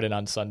the Garden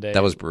on Sunday.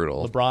 That was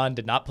brutal. LeBron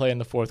did not play in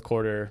the fourth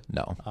quarter.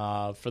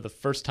 No. For the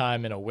first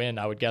time in a win,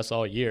 I would guess,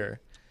 all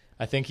year.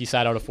 I think he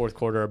sat out a fourth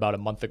quarter about a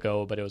month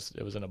ago, but it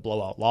was in a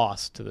blowout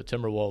loss to the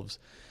Timberwolves.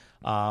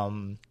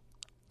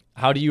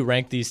 How do you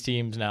rank these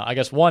teams now? I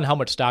guess, one, how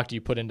much stock do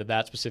you put into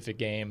that specific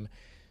game?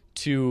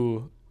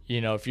 Two,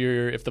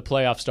 if the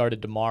playoffs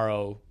started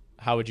tomorrow,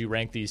 how would you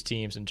rank these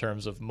teams in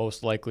terms of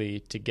most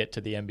likely to get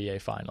to the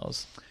NBA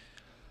Finals?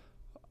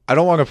 I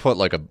don't want to put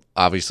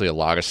obviously a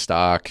lot of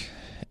stock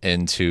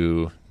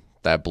into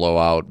that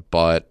blowout,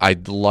 but I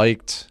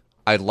liked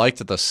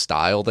the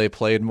style they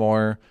played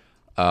more,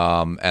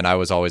 and I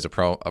was always a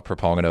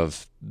proponent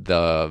of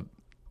the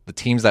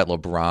teams that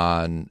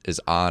LeBron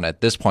is on at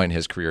this point in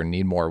his career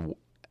need more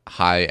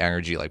high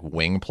energy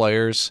wing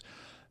players,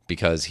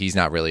 because he's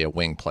not really a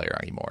wing player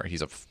anymore.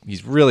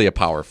 He's really a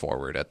power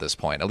forward at this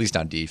point, at least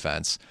on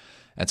defense.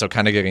 And so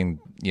kind of getting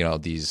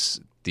these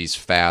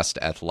fast,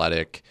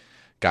 athletic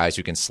guys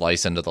who can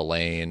slice into the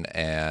lane,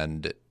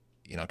 and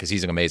because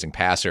he's an amazing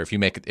passer. If you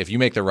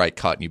make the right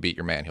cut and you beat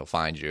your man, he'll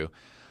find you.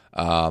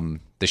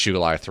 They shoot a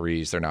lot of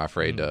threes. They're not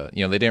afraid to.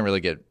 They didn't really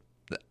get.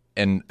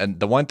 And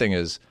the one thing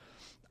is,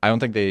 I'm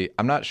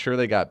not sure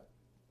they got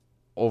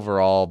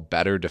overall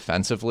better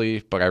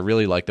defensively, but I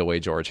really like the way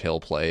George Hill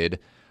played.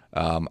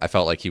 I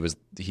felt like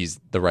he's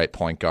the right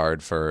point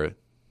guard for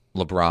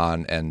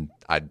LeBron, and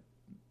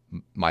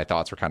my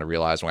thoughts were kind of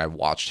realized when I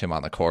watched him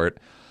on the court.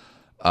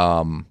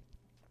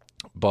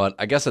 But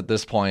I guess at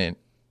this point,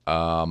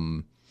 I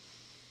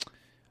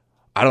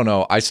don't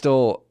know.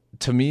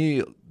 To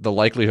me, the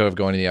likelihood of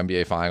going to the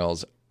NBA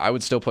Finals, I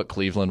would still put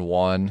Cleveland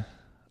 1,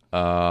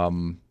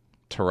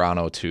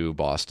 Toronto 2,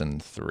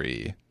 Boston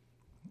 3.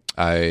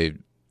 I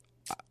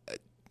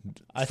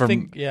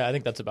think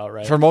that's about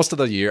right. For most of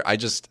the year, I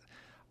just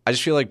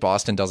feel like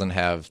Boston doesn't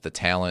have the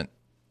talent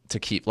to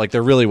keep.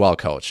 They're really well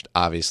coached,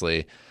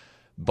 obviously,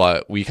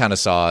 but we kind of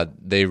saw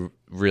they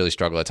really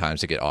struggle at times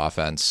to get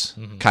offense.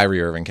 Mm-hmm.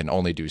 Kyrie Irving can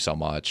only do so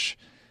much.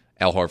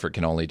 Al Horford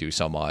can only do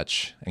so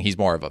much, and he's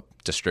more of a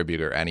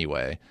distributor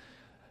anyway.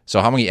 So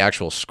how many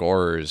actual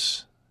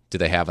scorers do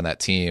they have on that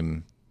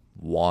team?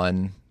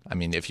 One. I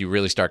mean, if you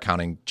really start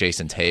counting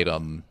Jason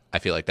Tatum, I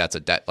feel like that's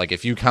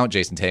if you count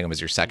Jason Tatum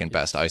as your second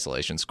best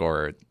isolation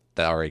scorer,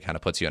 that already kind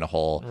of puts you in a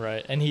hole.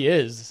 Right, and he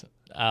is.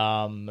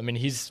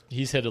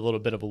 He's hit a little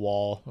bit of a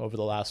wall over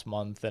the last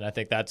month, and I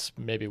think that's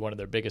maybe one of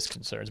their biggest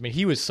concerns. I mean,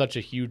 he was such a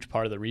huge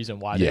part of the reason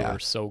why they were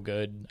so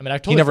good. I mean, I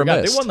totally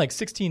forgot. They won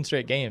 16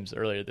 straight games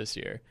earlier this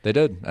year. They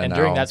did. And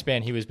during that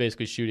span, he was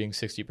basically shooting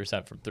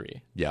 60% from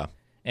three. Yeah.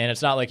 And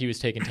it's not like he was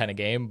taking 10 a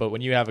game, but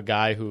when you have a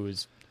guy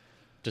who's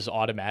just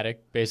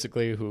automatic,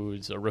 basically,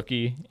 who's a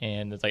rookie,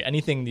 and it's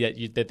anything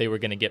that they were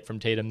going to get from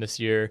Tatum this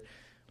year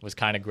was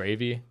kind of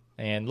gravy,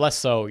 and less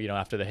so,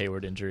 after the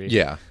Hayward injury.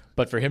 Yeah.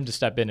 But for him to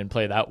step in and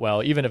play that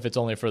well, even if it's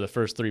only for the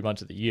first 3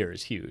 months of the year,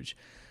 is huge.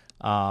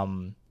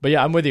 But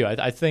yeah, I'm with you.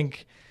 I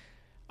think,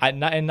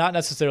 not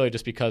necessarily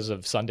just because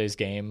of Sunday's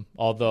game,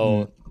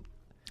 although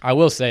I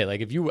will say,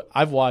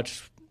 I've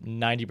watched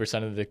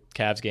 90% of the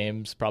Cavs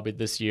games probably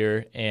this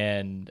year,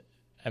 and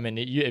I mean,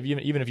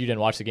 even if you didn't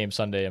watch the game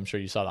Sunday, I'm sure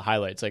you saw the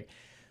highlights.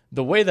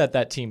 The way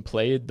that team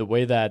played, the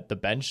way that the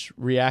bench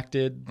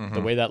reacted,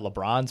 the way that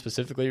LeBron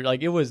specifically,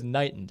 it was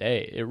night and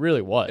day. It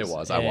really was. It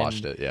was. I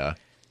watched it, yeah.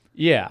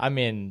 Yeah, I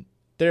mean,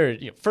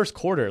 first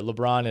quarter,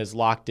 LeBron is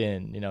locked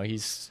in.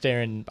 He's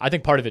staring. I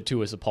think part of it, too,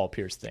 was the Paul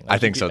Pierce thing. I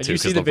think so, too. You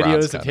see the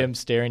videos of him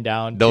staring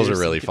down. Those are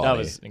really funny. That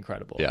was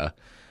incredible. Yeah.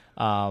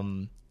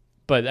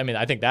 But, I mean,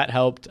 I think that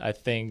helped. I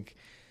think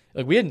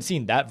we hadn't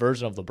seen that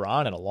version of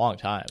LeBron in a long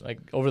time.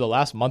 Over the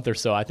last month or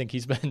so, I think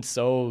he's been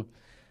so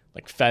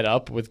fed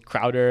up with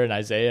Crowder and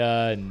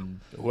Isaiah and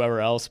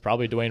whoever else,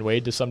 probably Dwayne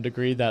Wade to some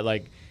degree, that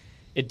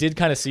it did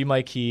kind of seem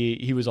like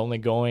he was only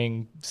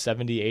going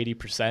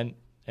 70-80%.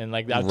 And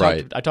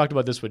I talked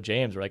about this with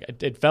James, where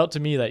it felt to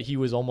me that he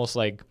was almost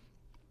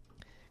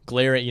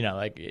glaring,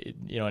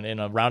 in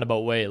a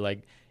roundabout way,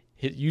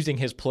 using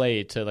his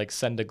play to like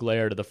send a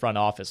glare to the front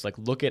office. Like,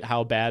 look at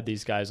how bad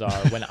these guys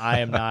are when I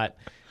am not,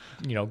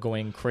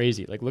 going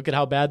crazy. Like, look at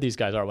how bad these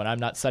guys are when I'm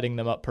not setting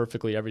them up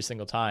perfectly every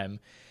single time.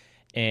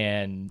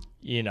 And,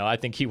 I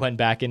think he went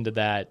back into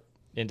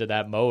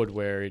that mode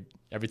where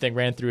everything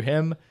ran through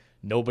him.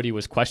 Nobody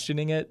was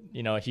questioning it.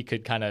 He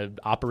could kind of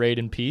operate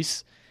in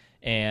peace.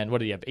 And what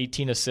did he have?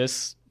 18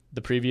 assists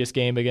the previous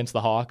game against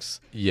the Hawks.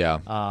 Yeah.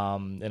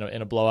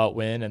 In a blowout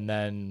win, and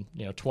then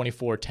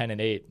 24, 10, and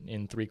 8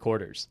 in 3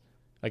 quarters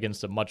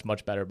against a much,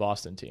 much better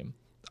Boston team.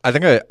 I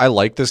think I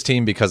like this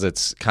team because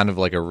it's kind of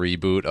like a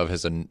reboot of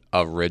his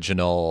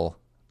original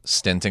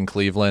stint in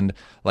Cleveland.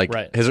 Like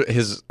right.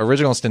 his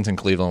original stint in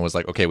Cleveland was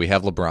like, okay, we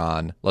have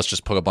LeBron. Let's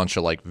just put a bunch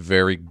of like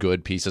very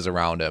good pieces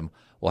around him.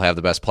 We'll have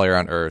the best player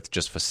on earth,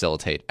 just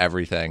facilitate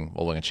everything.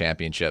 We'll win a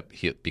championship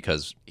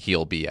because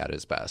he'll be at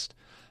his best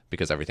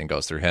because everything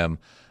goes through him.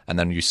 And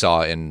then you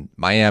saw in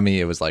Miami,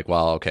 it was like,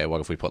 well, okay,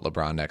 what if we put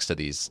LeBron next to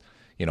these,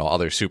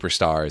 other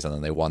superstars, and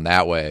then they won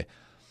that way.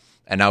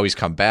 And now he's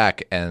come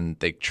back, and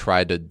they basically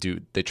tried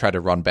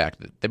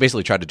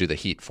to do the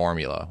Heat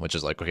formula, which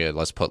is like, okay,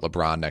 let's put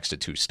LeBron next to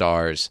 2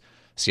 stars,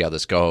 see how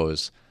this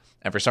goes.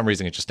 And for some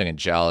reason, it just didn't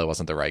gel. It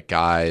wasn't the right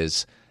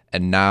guys.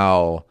 And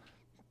now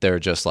they're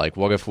just like,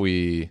 what if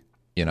we,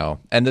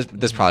 and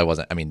this probably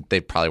wasn't,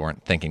 they probably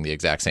weren't thinking the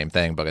exact same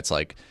thing, but it's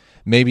like,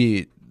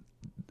 maybe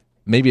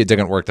it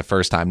didn't work the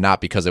first time, not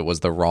because it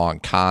was the wrong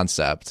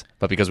concept,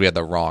 but because we had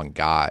the wrong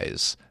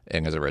guys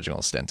in his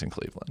original stint in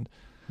Cleveland.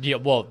 Yeah,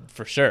 well,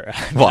 for sure.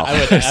 Well,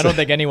 I don't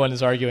think anyone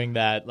is arguing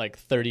that like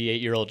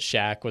 38-year-old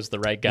Shaq was the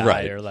right guy,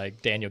 right, or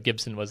like Daniel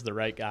Gibson was the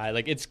right guy.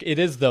 Like it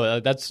is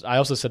though. I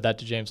also said that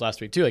to James last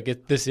week too. Like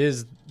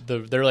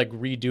they're like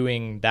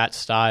redoing that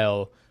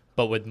style,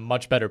 but with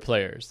much better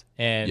players,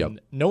 and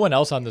no one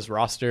else on this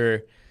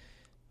roster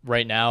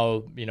right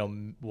now,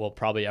 will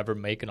probably ever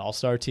make an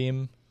All-Star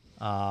team.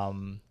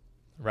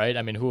 Right?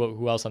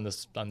 Who else on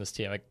this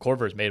team? Like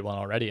Korver's made one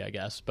already, I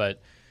guess,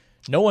 but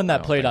no one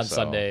that played on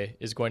Sunday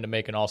is going to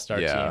make an All-Star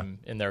team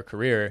in their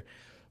career.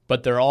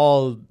 But they're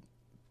all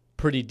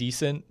pretty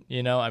decent,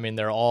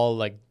 they're all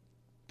like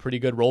pretty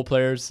good role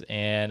players.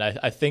 And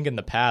I think in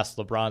the past,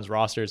 LeBron's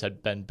rosters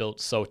had been built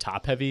so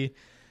top-heavy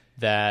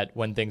that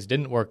when things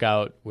didn't work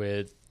out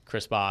with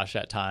Chris Bosh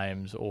at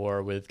times,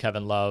 or with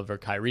Kevin Love or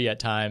Kyrie at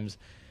times,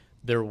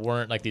 there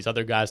weren't like these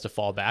other guys to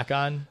fall back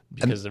on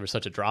because there was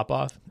such a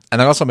drop-off. And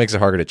that also makes it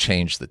harder to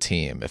change the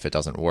team if it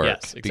doesn't work.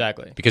 Yes,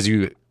 exactly. Because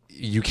you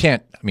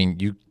can't,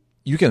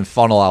 you can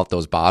funnel out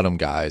those bottom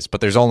guys,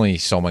 but there's only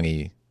so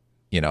many,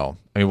 what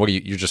are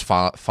you're just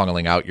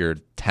funneling out your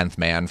 10th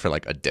man for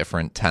like a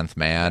different 10th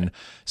man.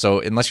 So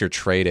unless you're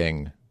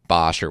trading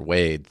Bosh or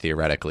Wade,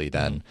 theoretically,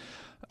 then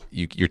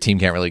your team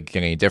can't really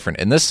get any different.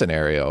 In this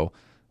scenario,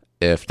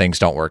 if things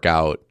don't work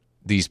out,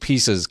 these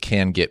pieces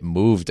can get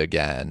moved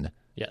again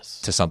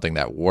to something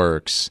that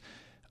works.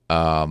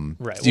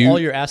 Right. All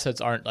your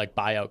assets aren't like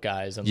buyout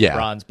guys and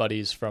LeBron's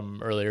buddies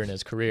from earlier in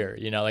his career.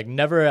 Like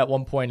never at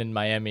one point in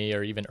Miami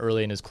or even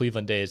early in his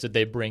Cleveland days did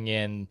they bring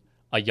in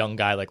a young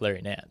guy like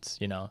Larry Nance,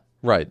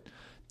 Right.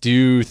 Do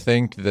you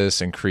think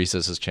this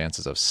increases his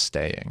chances of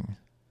staying?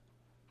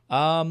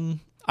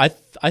 I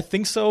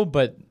think so,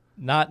 but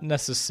not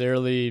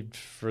necessarily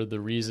for the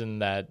reason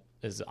that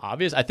is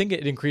obvious. I think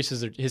it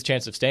increases his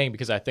chance of staying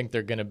because I think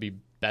they're going to be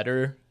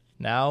better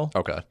now.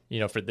 Okay.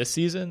 For this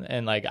season.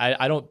 And like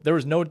there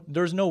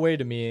was no way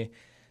to me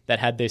that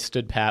had they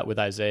stood pat with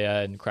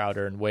Isaiah and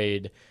Crowder and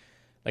Wade,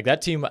 like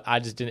that team,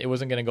 it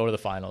wasn't going to go to the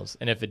finals.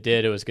 And if it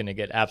did, it was going to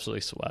get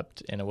absolutely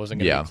swept and it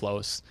wasn't going to be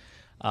close.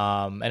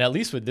 And at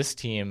least with this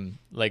team,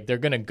 like they're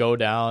going to go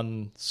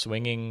down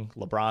swinging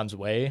LeBron's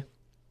way.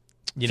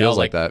 Feels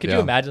like that. Could you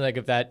imagine like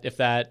if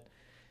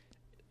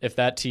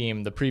that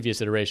team, the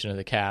previous iteration of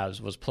the Cavs,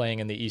 was playing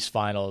in the East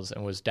Finals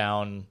and was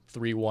down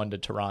 3-1 to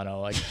Toronto,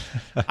 like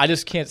I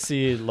just can't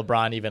see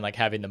LeBron even like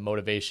having the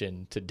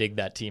motivation to dig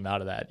that team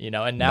out of that,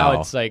 And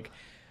now it's like,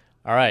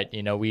 all right,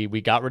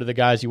 we got rid of the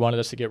guys you wanted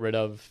us to get rid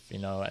of,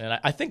 And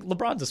I think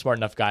LeBron's a smart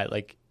enough guy.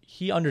 Like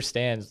he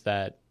understands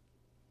that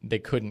they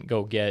couldn't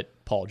go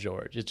get Paul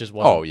George. It just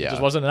wasn't. It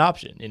just wasn't an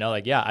option.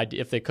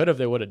 If they could have,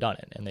 they would have done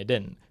it, and they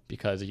didn't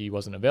because he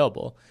wasn't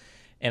available.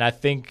 And I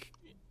think,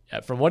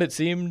 from what it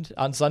seemed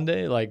on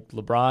Sunday, like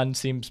LeBron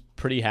seems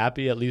pretty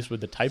happy, at least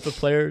with the type of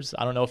players.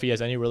 I don't know if he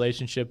has any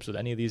relationships with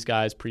any of these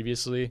guys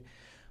previously,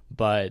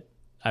 but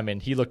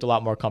he looked a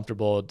lot more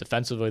comfortable.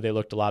 Defensively, they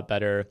looked a lot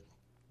better.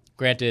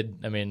 Granted,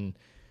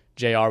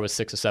 JR was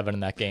 6 of 7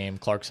 in that game.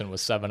 Clarkson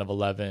was 7 of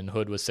 11.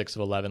 Hood was 6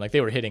 of 11. Like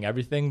they were hitting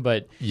everything,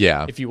 but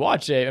if you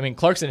watch it,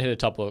 Clarkson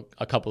hit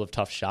a couple of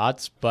tough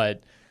shots,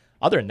 but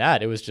other than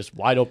that, it was just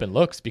wide open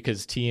looks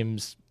because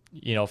teams,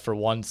 for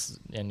once,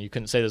 and you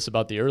couldn't say this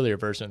about the earlier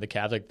version of the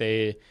Cavs, like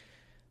they,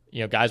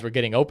 guys were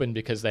getting open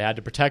because they had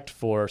to protect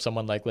for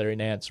someone like Larry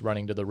Nance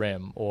running to the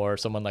rim or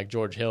someone like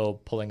George Hill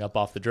pulling up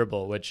off the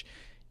dribble, which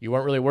you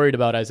weren't really worried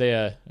about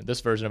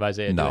this version of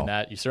Isaiah doing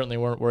that. You certainly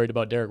weren't worried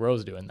about Derrick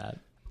Rose doing that.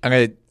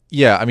 And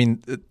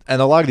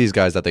a lot of these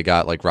guys that they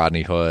got, like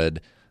Rodney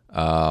Hood,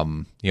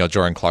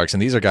 Jordan Clarkson,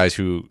 these are guys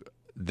who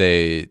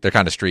they're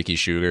kind of streaky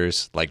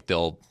shooters. Like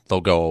they'll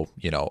go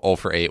 0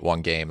 for 8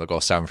 one game, they'll go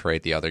 7 for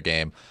 8 the other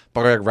game.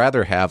 But I'd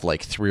rather have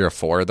like 3 or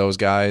 4 of those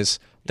guys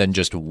than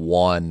just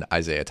one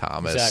Isaiah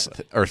Thomas.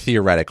 Exactly. Or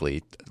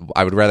theoretically,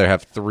 I would rather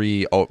have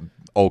 3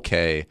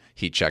 okay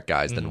heat check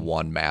guys than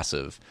one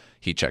massive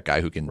heat check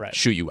guy who can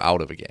shoot you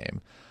out of a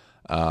game.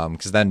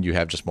 Because then you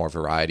have just more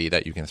variety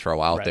that you can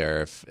throw out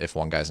there. If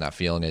one guy's not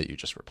feeling it, you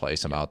just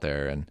replace him out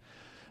there.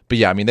 But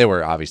yeah, I mean, they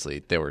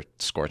were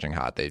scorching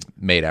hot. They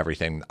made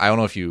everything. I don't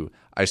know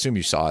I assume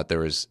you saw it.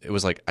 It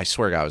was like, I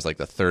swear to God, it was like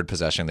the 3rd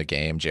possession of the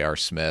game. J.R.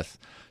 Smith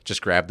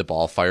just grabbed the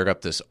ball, fired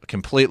up this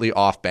completely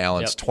off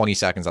balance, 20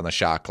 seconds on the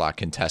shot clock,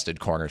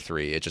 contested corner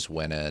 3. It just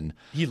went in.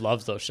 He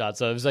loves those shots.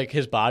 So it was like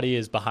his body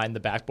is behind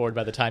the backboard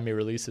by the time he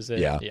releases it.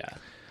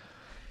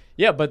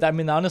 Yeah. But I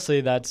mean,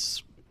 honestly,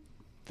 that's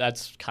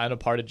kind of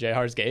part of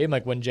JR's game.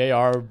 Like when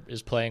JR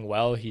is playing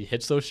well, he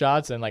hits those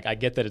shots, and like I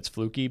get that it's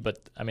fluky, but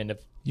I mean,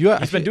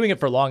 he's been doing it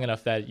for long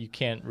enough that you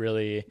can't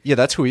really. Yeah,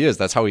 that's who he is.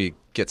 That's how he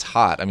gets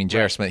hot. I mean,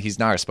 J.R. Smith, he's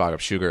not a spot up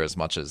shooter as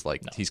much as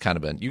he's kind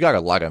of been. You got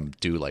to let him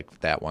do like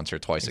that once or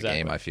twice a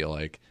game. I feel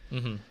like.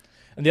 Mm-hmm.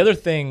 And the other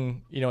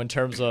thing, in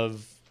terms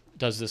of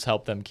does this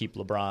help them keep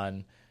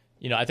LeBron?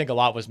 I think a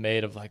lot was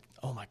made of like,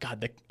 oh my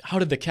God, how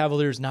did the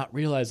Cavaliers not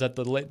realize that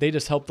they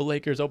just helped the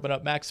Lakers open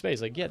up max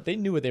space? Like, yeah, they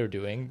knew what they were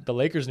doing. The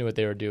Lakers knew what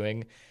they were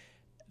doing.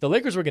 The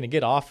Lakers were going to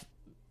get off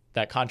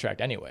that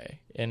contract anyway.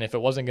 And if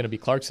it wasn't going to be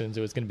Clarkson's,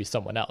 it was going to be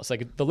someone else.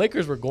 Like the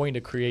Lakers were going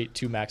to create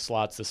 2 max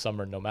slots this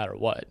summer no matter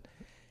what.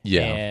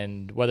 Yeah.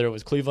 And whether it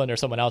was Cleveland or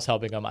someone else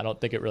helping them, I don't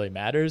think it really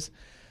matters.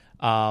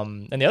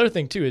 And the other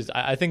thing too is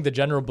I think the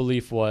general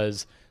belief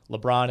was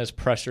LeBron is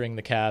pressuring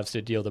the Cavs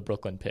to deal the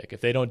Brooklyn pick.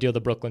 If they don't deal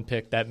the Brooklyn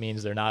pick, that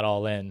means they're not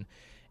all in.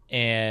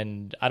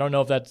 And I don't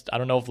know if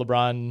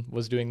LeBron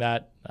was doing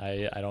that.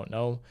 I don't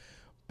know.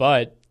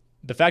 But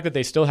the fact that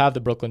they still have the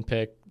Brooklyn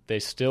pick, they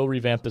still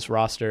revamped this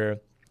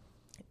roster.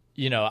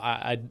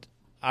 I've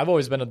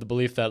always been of the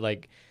belief that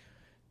like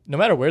no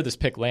matter where this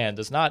pick lands,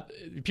 it's not.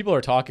 People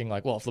are talking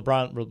like, well, if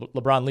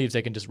LeBron leaves,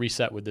 they can just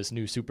reset with this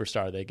new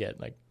superstar they get.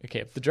 Like, okay,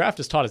 if the draft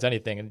has taught us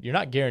anything, and you're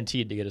not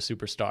guaranteed to get a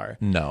superstar.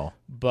 No.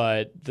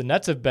 But the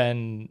Nets have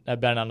been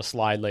on a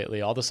slide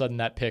lately. All of a sudden,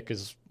 that pick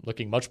is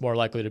looking much more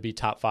likely to be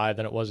top 5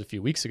 than it was a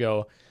few weeks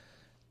ago.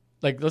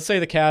 Like, let's say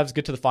the Cavs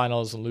get to the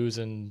finals and lose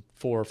in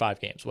 4 or 5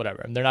 games,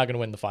 whatever, and they're not going to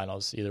win the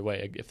finals either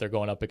way if they're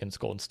going up against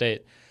Golden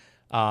State.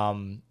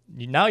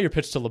 Now your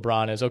pitch to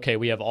LeBron is, okay,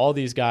 we have all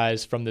these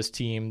guys from this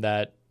team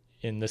that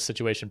in this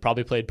situation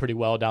probably played pretty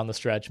well down the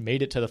stretch,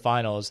 made it to the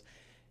finals,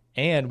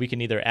 and we can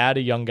either add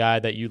a young guy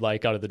that you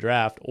like out of the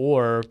draft,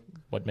 or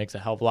what makes a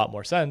hell of a lot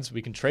more sense,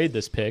 we can trade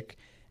this pick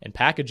and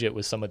package it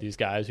with some of these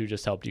guys who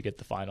just helped you get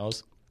the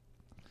finals.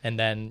 And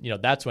then,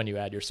 that's when you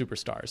add your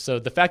superstars. So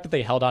the fact that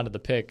they held on to the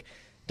pick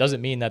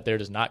doesn't mean that they're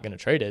just not going to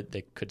trade it.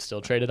 They could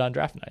still trade it on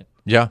draft night.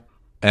 Yeah.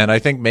 And I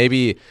think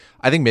maybe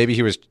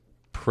he was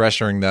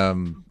pressuring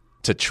them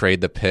to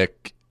trade the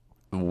pick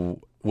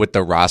with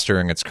the roster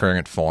in its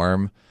current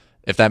form,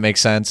 if that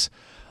makes sense.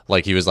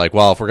 Like he was like,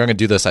 well, if we're going to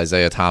do this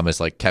Isaiah Thomas,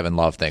 like Kevin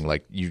Love thing,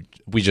 like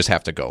we just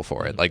have to go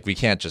for it. Like we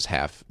can't just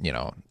have,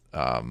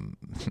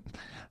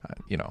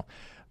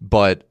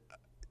 but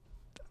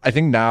I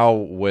think now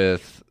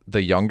with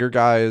the younger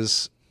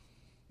guys,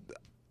 I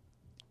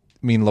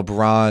mean,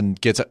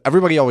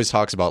 everybody always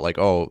talks about like,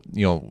 oh,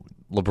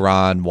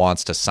 LeBron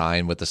wants to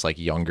sign with this like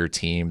younger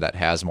team that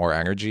has more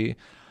energy.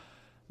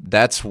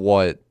 That's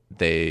what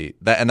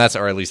that's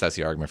or at least that's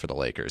the argument for the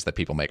Lakers that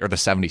people make, or the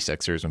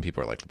 76ers when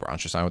people are like, LeBron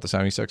should sign with the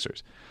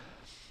 76ers.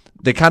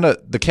 The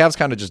Cavs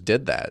kind of just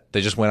did that.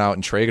 They just went out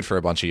and traded for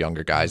a bunch of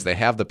younger guys. They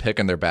have the pick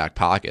in their back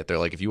pocket. They're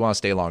like, if you want to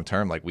stay long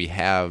term, like we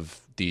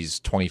have these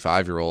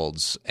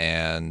 25-year-olds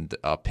and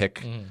a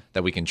pick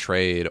that we can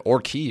trade or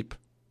keep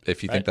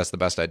if you think that's the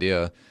best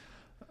idea.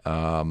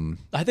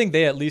 I think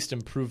they at least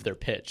improve their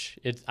pitch.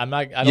 I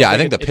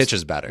think the pitch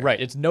is better.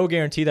 Right. It's no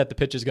guarantee that the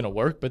pitch is going to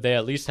work, but they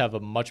at least have a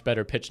much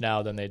better pitch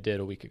now than they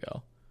did a week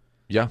ago.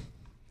 Yeah.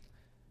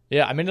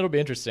 Yeah, I mean, it'll be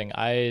interesting.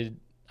 I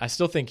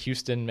still think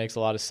Houston makes a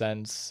lot of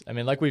sense. I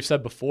mean, like we've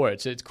said before,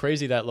 it's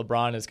crazy that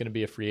LeBron is going to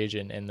be a free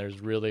agent and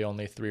there's really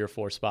only 3 or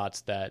 4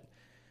 spots that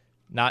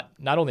not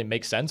only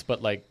make sense,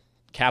 but like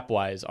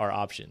cap-wise are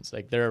options.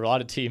 Like there are a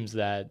lot of teams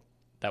that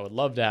would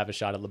love to have a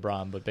shot at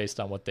LeBron, but based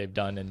on what they've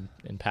done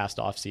in past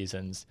off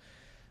seasons,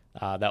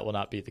 that will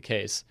not be the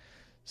case.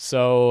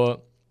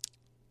 So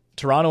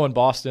Toronto and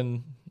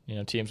Boston,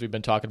 teams we've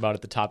been talking about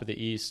at the top of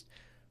the East,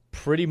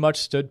 pretty much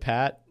stood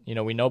pat.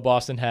 We know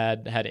Boston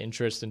had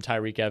interest in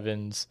Tyreek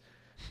Evans.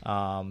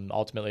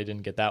 Ultimately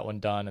didn't get that one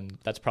done, and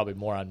that's probably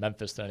more on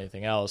Memphis than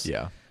anything else.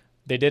 Yeah.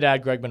 They did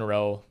add Greg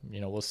Monroe.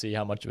 We'll see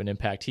how much of an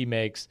impact he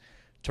makes.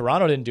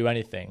 Toronto didn't do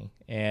anything,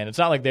 and it's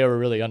not like they were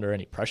really under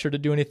any pressure to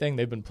do anything.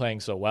 They've been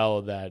playing so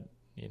well that,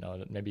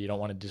 maybe you don't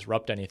want to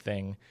disrupt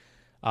anything.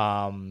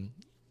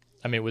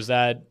 I mean, was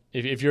that,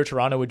 if you're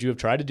Toronto, would you have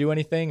tried to do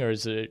anything, or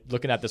is it,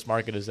 looking at this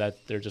market, is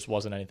that there just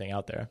wasn't anything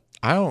out there?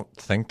 I don't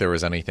think there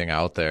was anything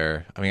out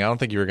there. I mean, I don't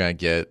think you were going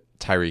to get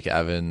Tyreek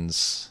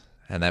Evans,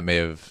 and that may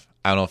have,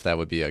 I don't know if that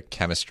would be a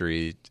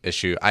chemistry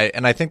issue.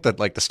 I think that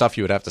like the stuff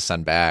you would have to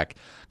send back,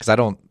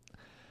 because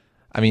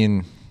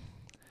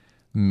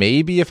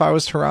maybe if I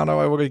was Toronto,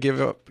 I would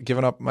have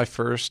given up my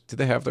first. Do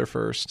they have their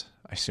first?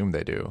 I assume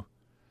they do.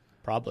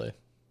 Probably.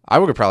 I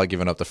would have probably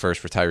given up the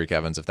first for Tyreek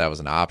Evans if that was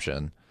an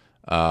option.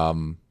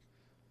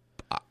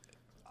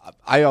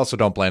 I also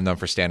don't blame them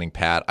for standing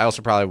pat. I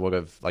also probably would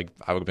have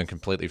been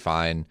completely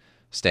fine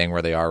staying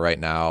where they are right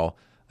now.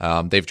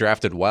 They've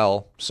drafted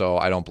well, so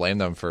I don't blame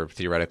them for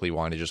theoretically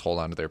wanting to just hold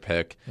on to their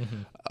pick,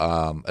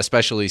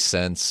 especially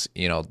since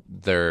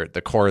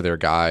the core of their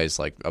guys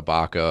like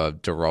Ibaka,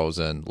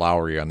 DeRozan,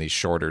 Lowry on these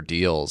shorter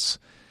deals.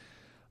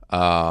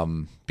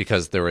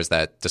 Because there was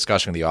that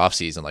discussion in the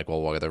offseason, like,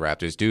 well, what do the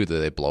Raptors do?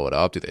 Do they blow it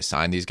up? Do they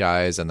sign these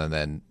guys? And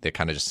then they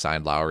kind of just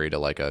signed Lowry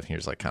to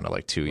here's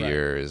 2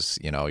 years.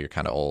 You're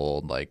kind of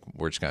old. Like,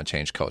 we're just going to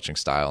change coaching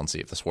style and see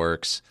if this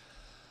works.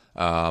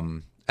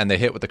 And they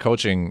hit with the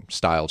coaching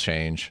style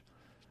change.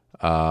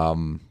 But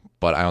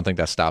I don't think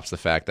that stops the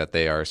fact that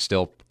they are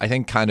still, I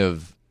think,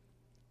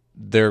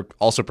 they're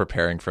also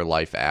preparing for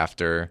life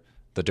after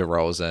the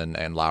DeRozan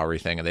and Lowry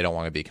thing, and they don't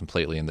want to be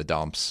completely in the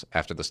dumps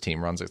after this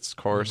team runs its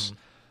course.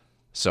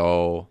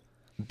 So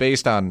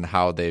based on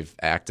how they've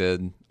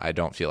acted, I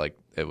don't feel like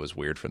it was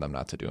weird for them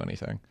not to do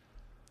anything.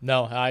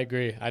 No, I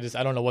agree. I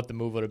don't know what the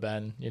move would have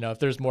been. If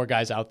there's more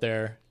guys out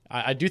there,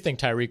 I do think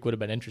Tyreek would have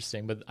been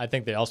interesting, but I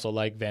think they also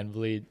like Van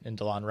Vliet and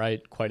DeLon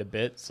Wright quite a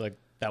bit. So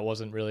that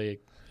wasn't really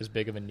as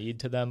big of a need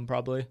to them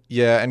probably.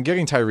 Yeah, and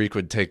getting Tyreek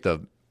would take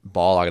the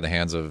ball out of the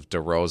hands of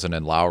DeRozan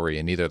and Lowry,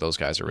 and neither of those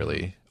guys are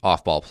really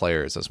off-ball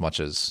players as much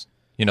as,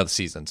 the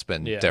season's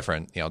been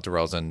different.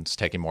 DeRozan's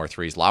taking more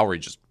threes.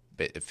 Lowry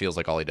it feels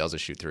like all he does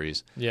is shoot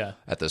threes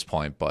at this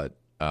point, but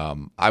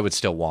I would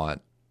still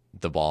want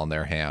the ball in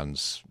their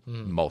hands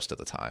most of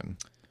the time.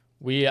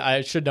 I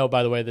should know,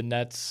 by the way, the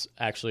Nets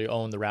actually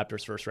own the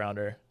Raptors first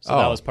rounder, so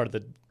that was part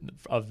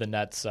of the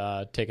Nets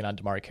taking on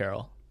DeMar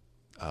Carroll.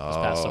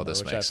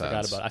 This makes sense.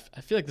 Forgot about.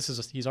 I feel like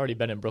he's already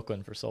been in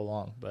Brooklyn for so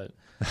long, but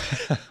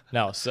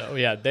no. So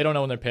yeah, they don't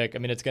own their pick. I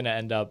mean, it's going to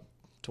end up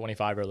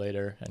 25 or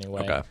later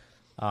anyway. Okay.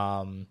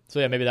 So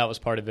yeah, maybe that was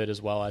part of it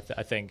as well.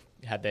 I think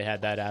had they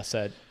had that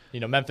asset,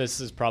 Memphis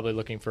is probably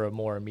looking for a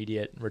more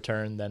immediate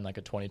return than like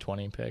a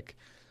 2020 pick.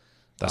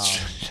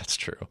 That's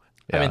true.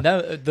 Yeah. I mean,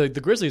 the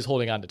Grizzlies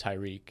holding on to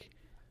Tyreek.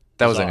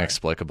 That was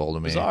inexplicable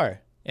to me.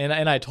 Bizarre.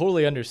 And I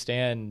totally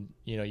understand.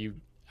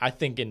 I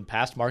think in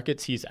past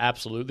markets, he's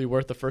absolutely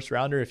worth the first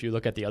rounder if you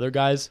look at the other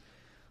guys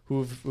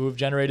who've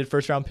generated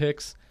first round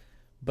picks.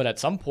 But at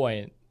some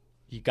point,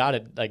 you got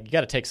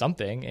to take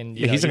something. And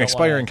he's an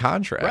expiring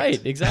contract, right?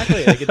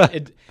 Exactly.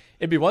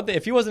 It'd be one thing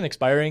if he wasn't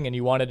expiring and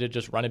you wanted to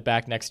just run it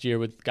back next year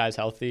with guys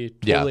healthy.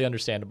 Totally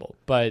understandable.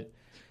 But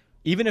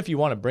even if you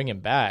want to bring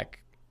him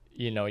back,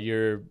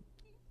 you're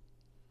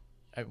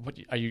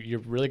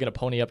really going to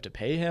pony up to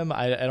pay him?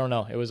 I don't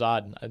know. It was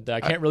odd. I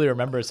can't really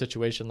remember a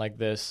situation like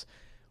this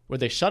where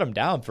they shut him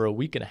down for a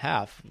week and a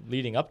half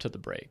leading up to the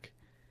break.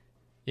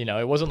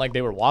 It wasn't like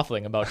they were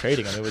waffling about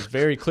trading him. It was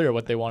very clear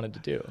what they wanted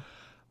to do.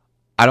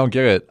 I don't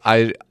get it.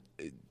 I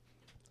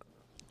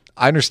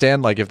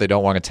understand if they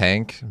don't want to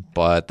tank,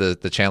 but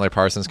the Chandler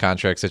Parsons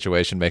contract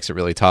situation makes it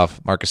really tough.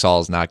 Marc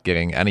Gasol is not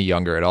getting any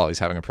younger at all. He's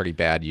having a pretty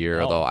bad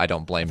year, although I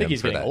don't blame him for that. I think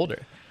he's getting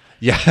older.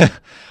 Yeah,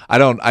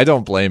 I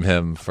don't blame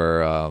him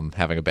for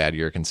having a bad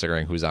year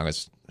considering who's on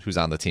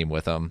the team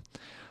with him.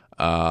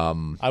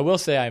 I will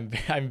say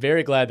I'm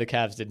very glad the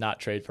Cavs did not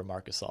trade for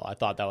Marc Gasol. I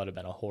thought that would have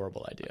been a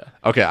horrible idea.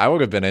 Okay, I would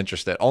have been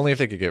interested only if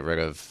they could get rid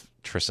of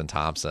Tristan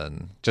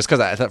Thompson, just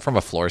because from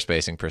a floor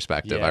spacing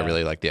perspective, I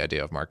really like the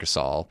idea of Marc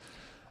Gasol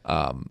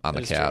on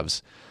the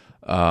Cavs.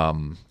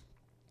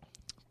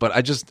 But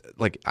I just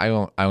I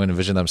don't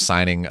envision them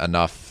signing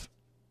enough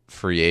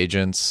free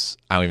agents.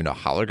 I don't even know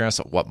how they're going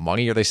to. What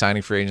money are they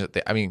signing free agents?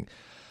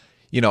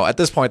 At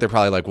this point, they're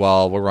probably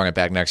well, we'll run it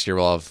back next year.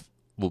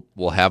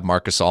 We'll have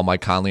Marc Gasol,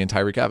 Mike Conley, and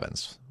Tyreek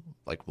Evans.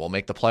 We'll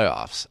make the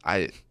playoffs.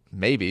 I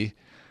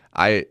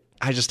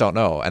just don't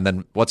know. And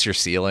then what's your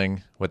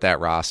ceiling with that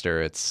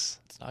roster? It's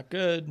not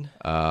good.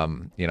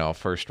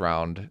 First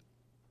round,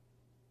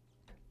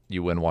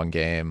 you win one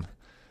game.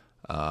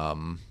 I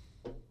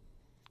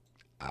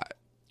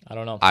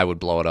don't know. I would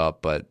blow it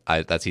up, but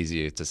that's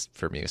easy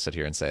for me to sit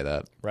here and say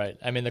that. Right.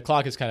 I mean, the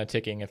clock is kind of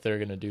ticking if they're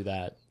going to do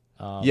that.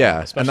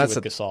 Especially and that's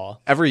with Gasol.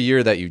 Every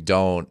year that you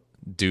don't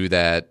do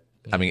that,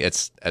 I mean,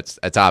 it's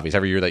obvious.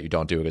 Every year that you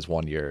don't do it is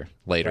 1 year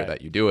later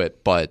that you do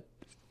it. But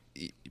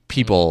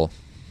people,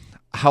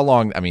 how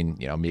long? I mean,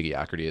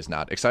 mediocrity is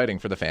not exciting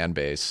for the fan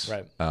base,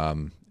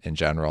 in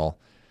general.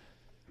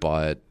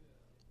 But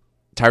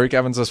Tyreek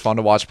Evans is fun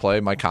to watch play.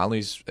 Mike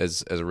Conley's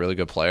is a really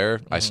good player.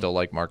 I still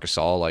like Marc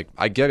Gasol.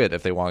 I get it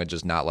if they want to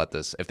just not let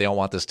this, if they don't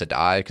want this to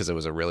die because it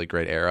was a really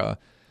great era.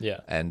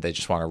 Yeah, and they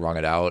just want to run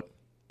it out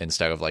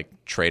instead of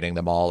trading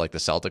them all like the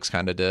Celtics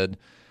kind of did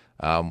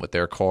with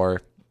their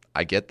core.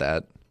 I get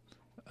that.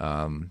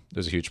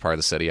 There's a huge part of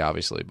the city,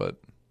 obviously, but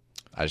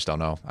I just don't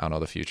know. I don't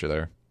know the future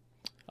there.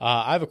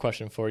 I have a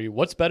question for you.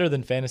 What's better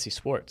than fantasy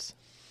sports?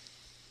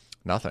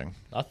 Nothing.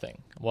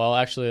 Well,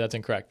 actually, that's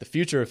incorrect. The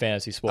future of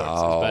fantasy sports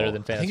is better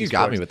than fantasy sports. I think you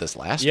got me with this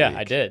last week. Yeah,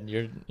 I did.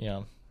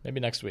 Maybe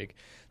next week.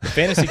 The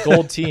Fantasy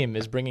Gold team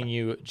is bringing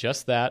you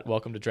just that.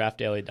 Welcome to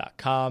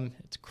DraftDaily.com.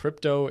 It's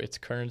crypto, it's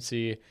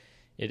currency,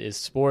 it is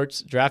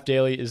sports. Draft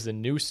Daily is the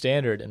new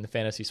standard in the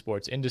fantasy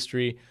sports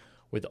industry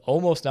with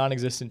almost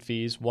non-existent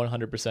fees,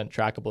 100%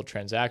 trackable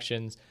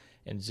transactions,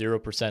 and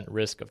 0%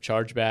 risk of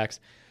chargebacks.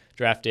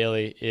 Draft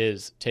Daily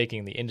is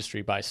taking the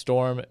industry by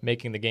storm,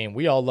 making the game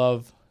we all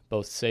love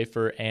both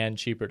safer and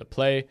cheaper to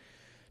play.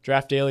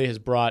 Draft Daily has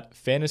brought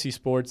fantasy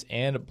sports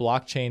and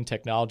blockchain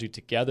technology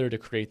together to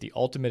create the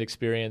ultimate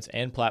experience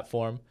and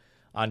platform.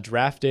 On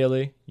Draft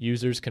Daily,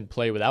 users can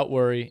play without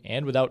worry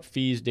and without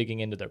fees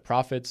digging into their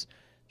profits.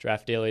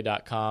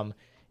 DraftDaily.com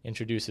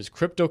introduces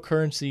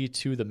cryptocurrency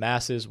to the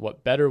masses.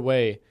 What better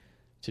way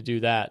to do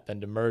that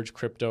than to merge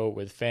crypto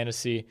with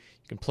fantasy?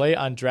 You can play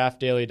on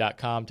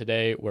DraftDaily.com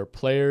today, where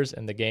players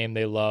and the game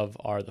they love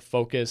are the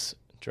focus.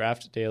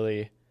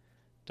 DraftDaily.com.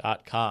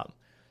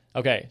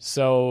 Okay,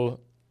 so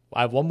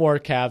I have one more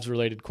Cavs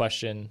related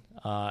question,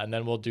 and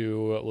then we'll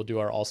do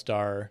our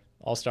All-Star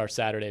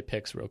Saturday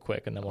picks real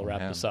quick, and then we'll wrap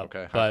this up.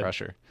 Okay, high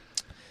pressure.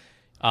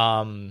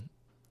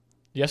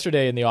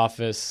 Yesterday in the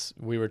office,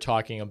 we were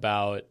talking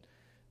about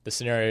the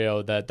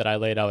scenario that I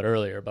laid out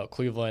earlier about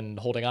Cleveland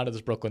holding on to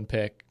this Brooklyn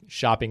pick,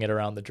 shopping it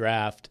around the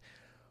draft.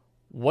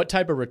 What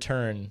type of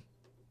return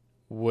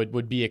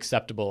would be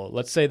acceptable?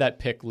 Let's say that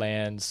pick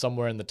lands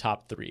somewhere in the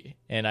top 3,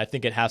 and I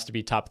think it has to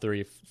be top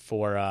 3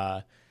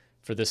 for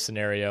this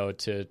scenario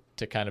to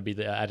kind of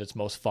be at its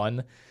most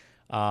fun.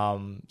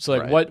 What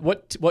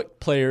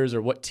players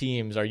or what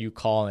teams are you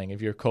calling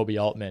if you're Kobe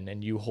Altman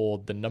and you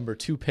hold the number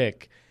 2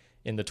 pick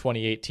in the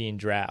 2018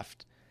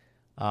 draft,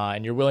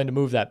 and you're willing to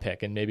move that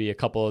pick and maybe a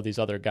couple of these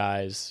other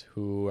guys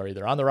who are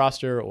either on the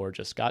roster or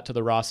just got to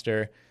the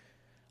roster?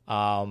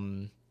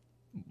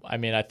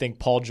 I think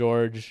Paul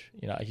George,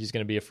 he's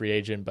going to be a free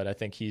agent, but I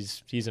think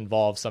he's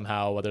involved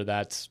somehow, whether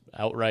that's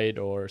outright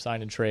or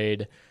sign and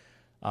trade.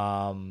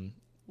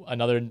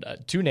 Another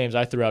 2 names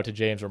I threw out to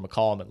James were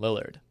McCollum and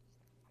Lillard.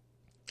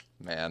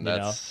 Man,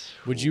 that's...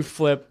 Would you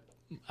flip?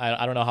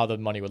 I don't know how the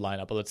money would line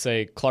up, but let's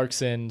say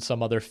Clarkson,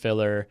 some other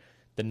filler,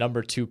 the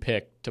number 2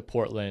 pick to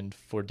Portland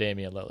for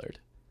Damian Lillard.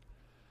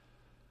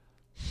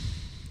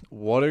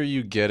 What are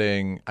you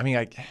getting? I mean,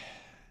 I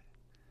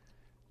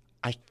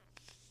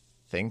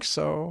think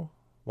so.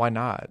 Why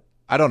not?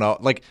 I don't know.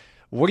 Like,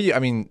 what are you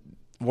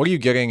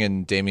getting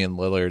in Damian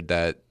Lillard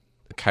that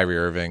Kyrie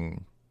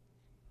Irving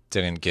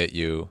didn't get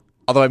you?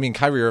 Although,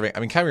 Kyrie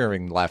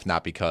Irving left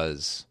not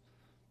because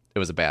it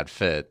was a bad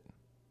fit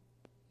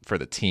for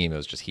the team. It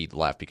was just he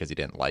left because he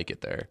didn't like it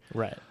there.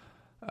 Right.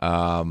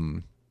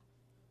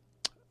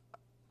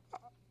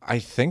 I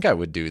think I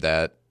would do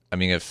that.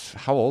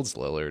 How old's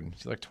Lillard?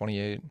 Is he like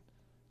 28?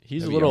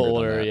 He's maybe a little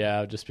older,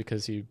 yeah, just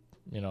because he,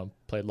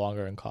 played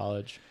longer in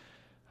college.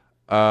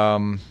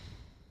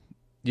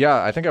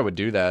 Yeah, I think I would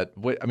do that.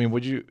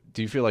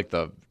 Do you feel like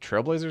the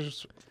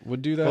Trailblazers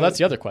would do that? Well, that's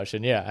the other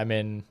question. Yeah.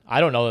 I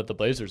don't know that the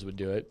Blazers would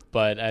do it,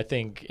 but I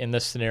think in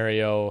this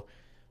scenario,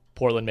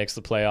 Portland makes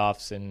the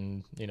playoffs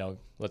and,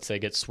 let's say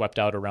gets swept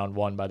out of round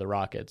 1 by the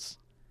Rockets.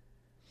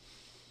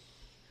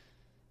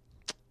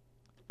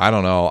 I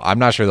don't know. I'm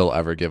not sure they'll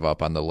ever give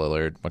up on the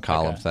Lillard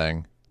McCollum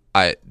thing.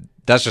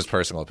 That's just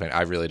personal opinion.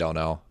 I really don't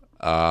know.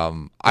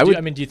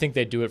 Do you think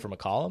they'd do it for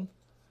McCollum?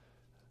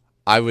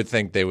 I would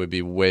think they would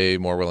be way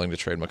more willing to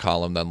trade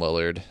McCollum than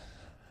Lillard.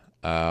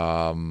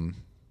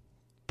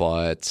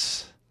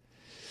 But,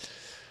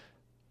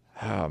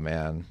 oh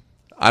man,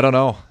 I don't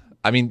know.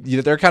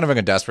 They're kind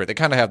of desperate. They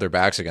kind of have their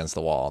backs against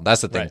the wall.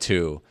 That's the thing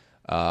too,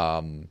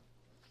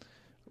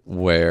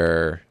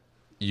 where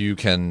you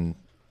can.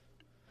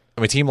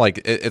 A team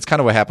like it's kind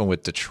of what happened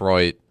with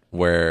Detroit,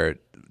 where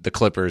the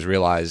Clippers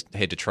realized,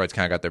 hey, Detroit's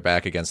kind of got their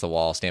back against the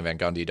wall. Stan Van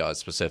Gundy does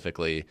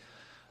specifically.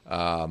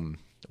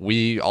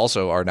 We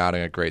also are not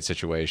in a great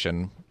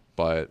situation,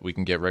 but we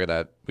can get rid of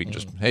that. We can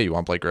just, hey, you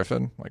want Blake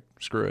Griffin? Like,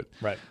 screw it.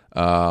 Right.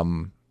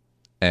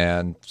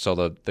 And so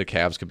the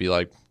Cavs could be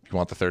like, you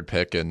want the 3rd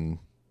pick, and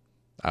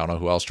I don't know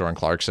who else, Jordan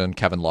Clarkson,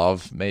 Kevin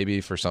Love,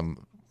 maybe for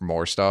some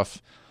more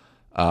stuff.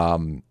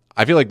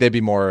 I feel like they'd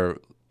be more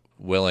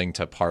willing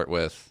to part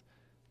with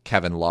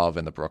Kevin Love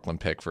and the Brooklyn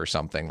pick for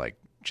something like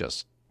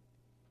just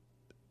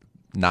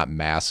not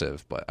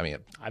massive, but I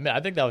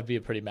think that would be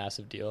a pretty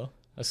massive deal,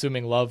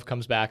 assuming Love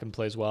comes back and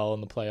plays well in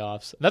the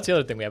playoffs. And that's the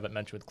other thing we haven't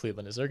mentioned with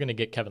Cleveland is they're going to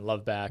get Kevin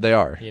Love back. They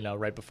are,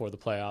 right before the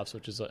playoffs,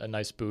 which is a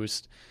nice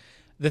boost.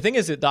 The thing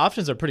is that the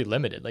options are pretty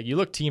limited. Like, you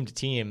look team to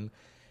team.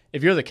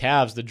 If you're the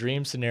Cavs, the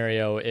dream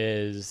scenario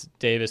is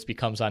Davis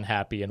becomes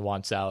unhappy and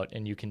wants out,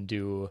 and you can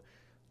do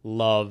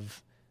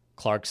Love,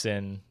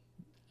 Clarkson,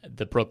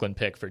 the Brooklyn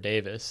pick for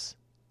Davis.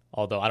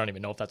 Although I don't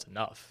even know if that's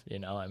enough.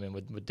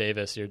 With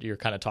Davis, you're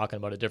kind of talking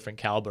about a different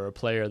caliber of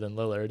player than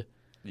Lillard.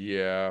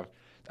 Yeah.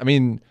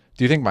 Do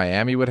you think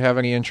Miami would have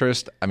any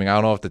interest? I don't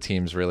know if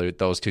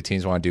those 2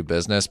 teams want to do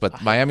business,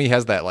 but Miami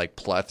has that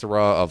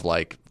plethora of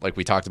like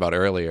we talked about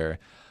earlier,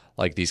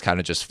 like these kind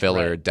of just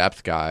filler Right.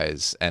 depth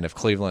guys. And if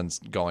Cleveland's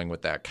going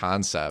with that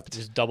concept,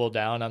 Just double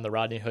down on the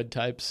Rodney Hood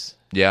types.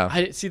 yeah,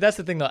 I see. That's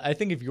the thing, though. I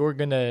think if you're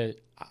gonna,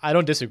 I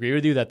don't disagree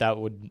with you that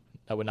would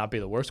not be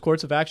the worst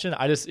course of action.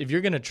 If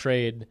you're gonna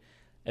trade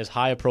as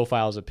high a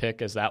profile as a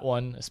pick as that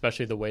one,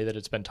 especially the way that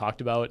it's been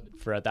talked about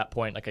for at that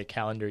point like a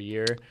calendar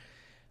year,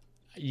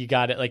 you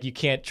got it. Like you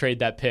can't trade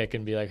that pick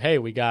and be like, hey,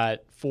 we got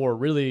 4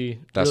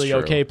 really That's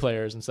okay true.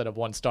 players instead of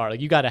 1 star.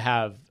 Like you got to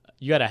have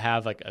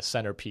like a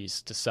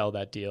centerpiece to sell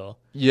that deal.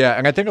 yeah.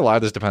 And I think a lot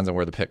of this depends on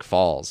where the pick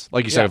falls.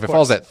 Like you said, Yeah, if of it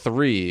falls course. at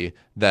 3,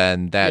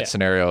 then that Yeah.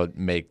 scenario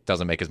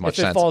doesn't make as much If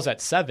it sense. falls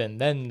at 7,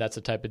 then that's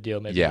the type of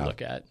deal maybe Yeah. you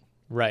look at.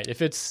 Right.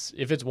 If it's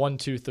 1,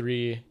 2,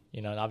 3,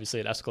 and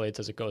obviously it escalates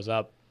as it goes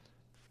up,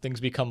 things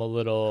become a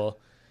little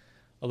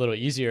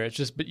easier. It's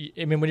just,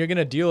 I mean, when you're going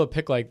to deal a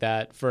pick like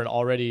that for an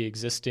already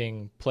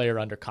existing player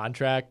under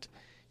contract,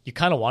 you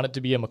kind of want it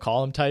to be a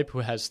McCollum type who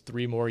has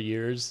 3 more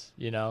years.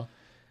 Yeah.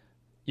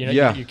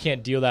 You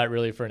can't deal that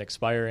really for an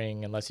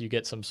expiring unless you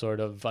get some sort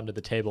of under the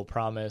table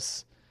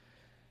promise.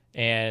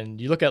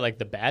 And you look at like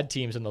the bad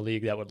teams in the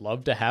league that would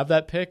love to have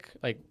that pick.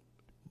 Like,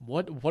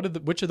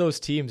 which of those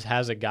teams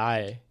has a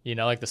guy?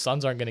 Like the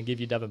Suns aren't going to give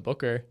you Devin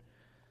Booker.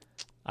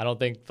 I don't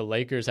think the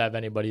Lakers have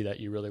anybody that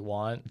you really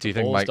want. Do you The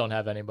think Bulls don't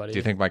have anybody. Do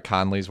you think Mike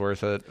Conley's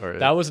worth it? Or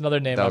That was another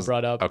name I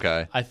brought up.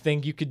 Okay. I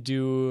think you could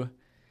do.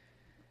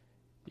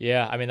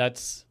 Yeah, I mean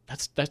that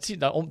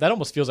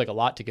almost feels like a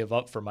lot to give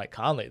up for Mike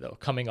Conley though,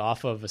 coming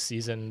off of a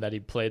season that he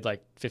played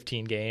like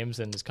 15 games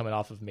and is coming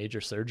off of major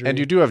surgery. And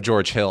you do have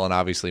George Hill, and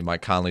obviously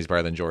Mike Conley's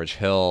better than George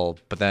Hill,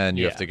 but then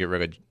you have Yeah. to get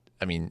rid of.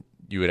 I mean,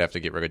 you would have to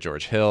get rid of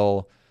George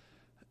Hill.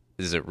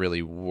 Is it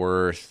really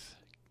worth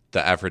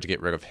the effort to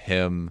get rid of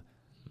him?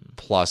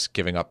 Plus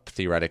giving up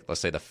let's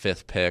say the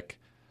 5th pick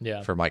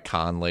Yeah. for Mike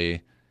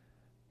Conley.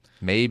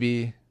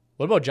 Maybe.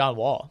 What about John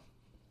Wall?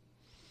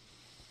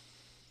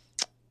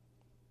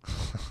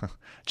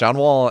 John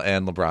Wall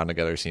and LeBron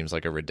together seems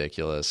like a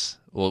ridiculous.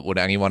 Would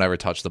anyone ever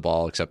touch the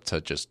ball except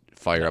to just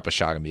fire up a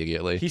shot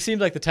immediately? He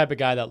seems like the type of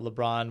guy that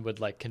LeBron would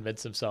like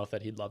convince himself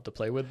that he'd love to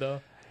play with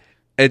though.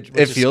 It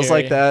is feels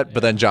scary. like that,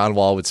 but then John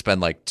Wall would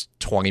spend like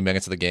 20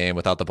 minutes of the game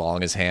without the ball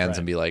in his hands Right.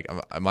 and be like,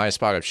 am I a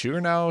spot-up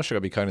shooter now? Should I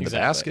be cutting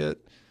Exactly. the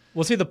basket?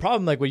 Well, see, the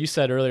problem, like what you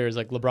said earlier, is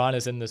like LeBron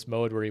is in this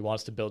mode where he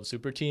wants to build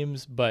super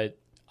teams, but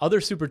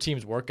other super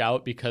teams work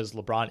out because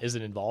LeBron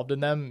isn't involved in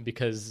them,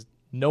 because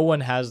no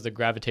one has the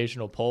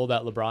gravitational pull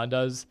that LeBron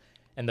does.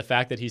 And the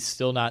fact that he's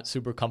still not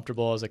super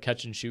comfortable as a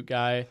catch and shoot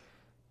guy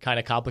kind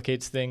of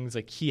complicates things.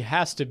 Like he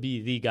has to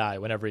be the guy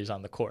whenever he's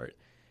on the court.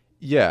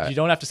 Yeah. You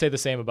don't have to say the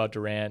same about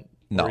Durant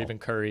No. or even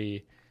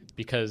Curry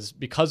because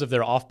of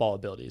their off-ball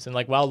abilities. And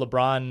like while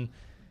LeBron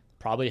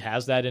probably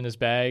has that in his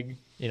bag,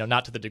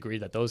 not to the degree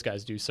that those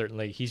guys do,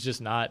 certainly,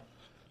 he's not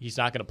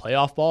going to play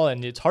off-ball,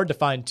 and it's hard to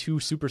find 2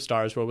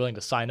 superstars who are willing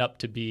to sign up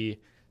to be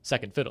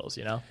second fiddles,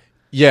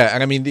 Yeah,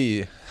 and I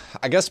mean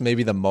I guess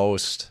maybe the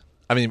most.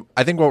 I mean,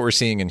 I think what we're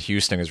seeing in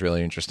Houston is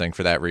really interesting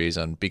for that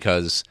reason,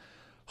 because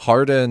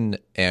Harden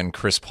and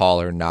Chris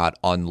Paul are not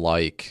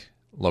unlike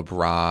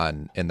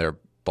LeBron in their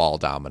ball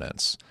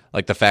dominance.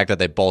 Like the fact that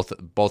they both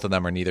of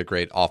them are neither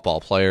great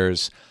off-ball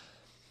players,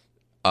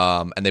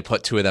 and they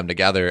put 2 of them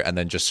together and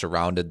then just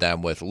surrounded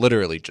them with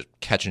literally just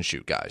catch and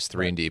shoot guys,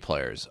 3-and-D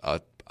players,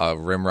 a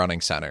rim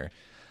running center,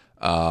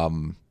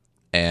 and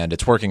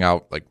it's working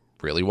out like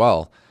really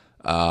well.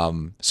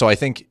 So I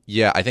think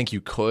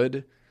you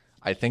could.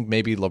 I think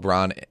maybe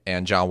LeBron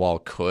and John Wall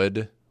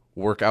could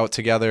work out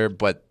together,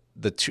 but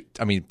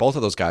both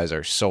of those guys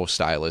are so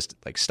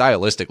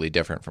stylistically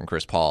different from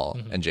Chris Paul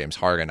and James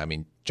Harden. I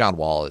mean, John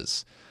Wall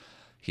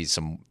he's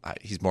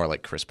more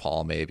like Chris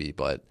Paul maybe,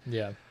 but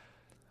Yeah.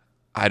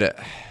 I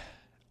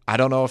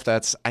don't know if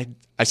that's.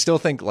 I still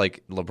think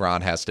like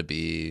LeBron has to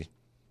be.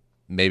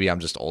 Maybe I'm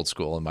just old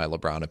school in my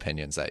LeBron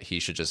opinions that he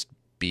should just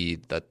be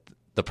the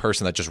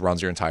person that just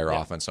runs your entire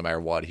offense no matter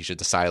what. He should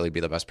decidedly be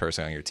the best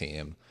person on your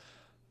team.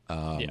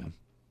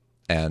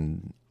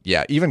 And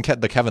yeah, even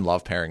the Kevin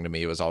Love pairing to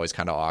me was always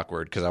kind of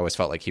awkward because I always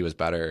felt like he was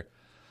better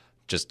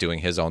just doing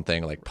his own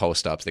thing, like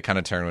post ups. They kind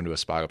of turned him into a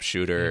spot up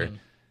shooter. Mm-hmm.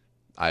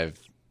 I've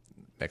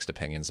mixed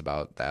opinions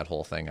about that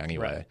whole thing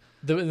anyway.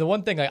 Right. The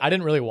one thing, I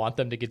didn't really want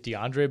them to get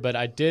DeAndre, but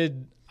I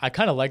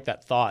kind of like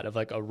that thought of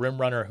like a rim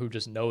runner who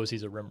just knows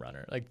he's a rim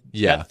runner. Like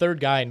that third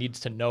guy needs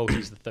to know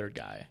he's the third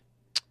guy.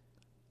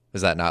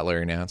 Is that not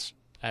Larry Nance?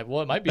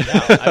 Well, it might be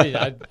now. I mean,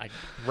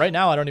 right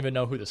now I don't even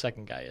know who the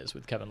second guy is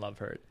with Kevin Love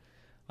hurt.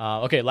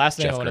 Okay, last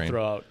name Jeff I want to Green.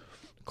 throw out,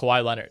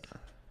 Kawhi Leonard.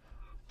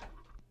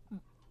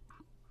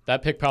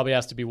 That pick probably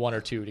has to be 1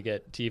 or 2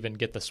 to even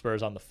get the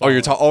Spurs on the phone.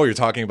 You're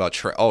talking about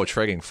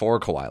trading for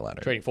Kawhi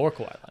Leonard. Trading for Kawhi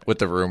Leonard. With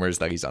the rumors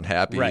that he's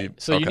unhappy. Right.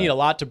 So you Okay. need a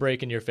lot to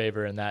break in your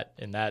favor in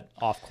that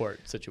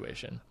off-court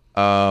situation.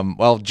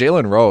 Well,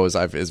 Jalen Rose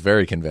is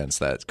very convinced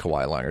that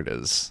Kawhi Leonard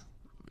is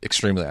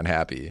extremely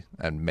unhappy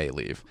and may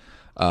leave.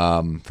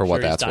 For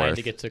what that's he's dying worth.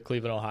 to get to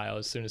Cleveland, Ohio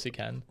as soon as he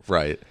can.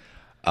 Right.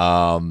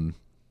 I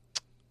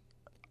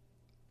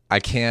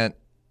can't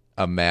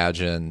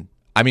imagine.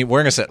 I mean, we're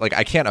gonna say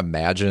I can't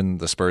imagine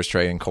the Spurs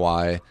trading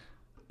Kawhi.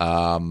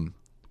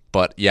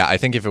 But yeah, I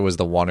think if it was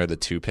the 1 or the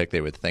 2 pick,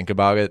 they would think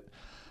about it,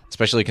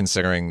 especially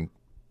considering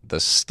the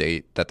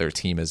state that their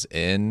team is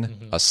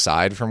in,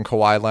 aside from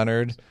Kawhi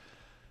Leonard.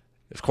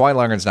 If Kawhi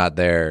Leonard's not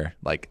there,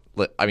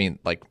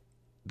 they're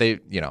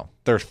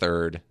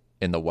third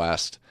in the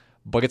West,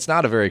 but it's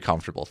not a very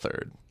comfortable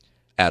third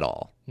at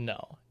all.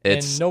 No.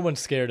 And no one's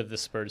scared of the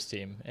Spurs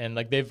team. And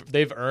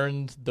they've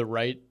earned the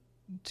right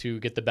to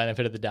get the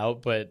benefit of the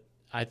doubt, but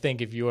I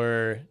think if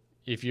you're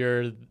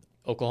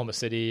Oklahoma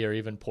City or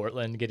even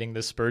Portland getting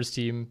the Spurs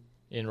team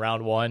in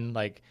round 1,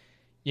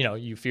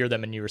 you fear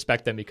them and you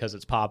respect them because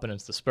it's Pop and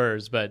it's the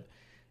Spurs. But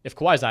if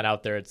Kawhi's not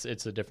out there,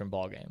 it's a different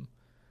ballgame.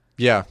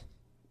 Yeah.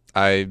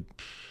 I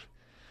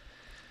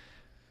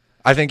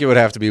think it would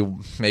have to be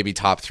maybe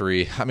top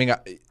 3. I mean,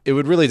 it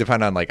would really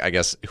depend on, I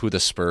guess, who the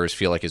Spurs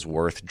feel like is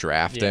worth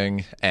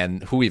drafting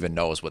and who even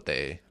knows what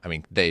they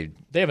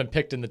haven't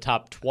picked in the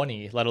top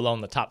 20, let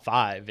alone the top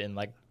 5 in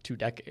 2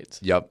 decades.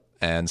 Yep.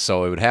 And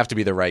so it would have to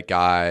be the right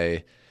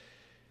guy.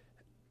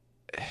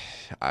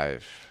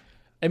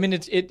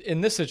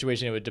 In this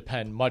situation, it would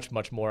depend much,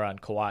 much more on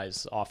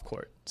Kawhi's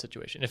off-court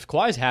situation. If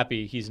Kawhi's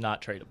happy, he's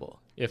not tradable.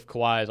 If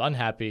Kawhi is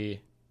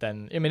unhappy,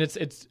 then,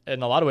 it's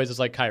in a lot of ways, it's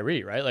like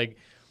Kyrie, right?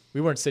 We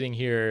weren't sitting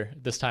here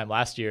this time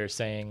last year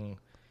saying,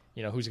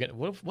 who's going to,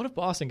 what if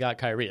Boston got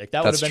Kyrie?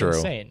 That would have been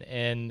insane.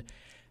 And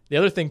the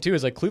other thing too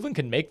is Cleveland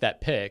can make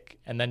that pick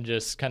and then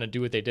just kind of do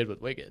what they did with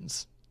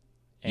Wiggins.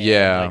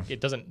 And it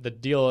doesn't, the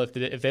deal, if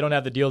they don't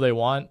have the deal they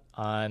want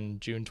on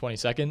June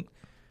 22nd,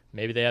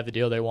 maybe they have the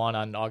deal they want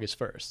on August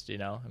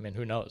 1st,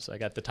 who knows?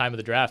 At the time of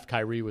the draft,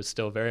 Kyrie was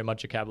still very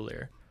much a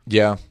Cavalier.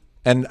 Yeah.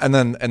 And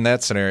then in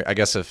that scenario, I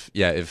guess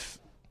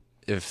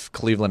if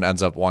Cleveland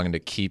ends up wanting to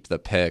keep the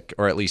pick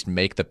or at least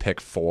make the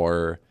pick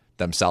for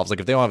themselves, if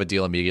they don't have a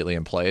deal immediately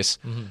in place,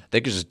 they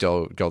could just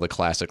go the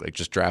classic,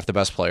 just draft the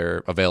best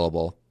player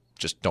available.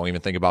 Just don't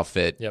even think about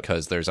fit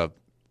because there's a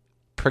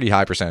pretty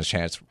high percentage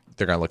chance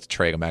they're going to look to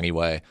trade him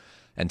anyway,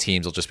 and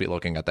teams will just be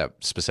looking at that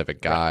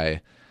specific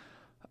guy.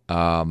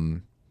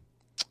 Right.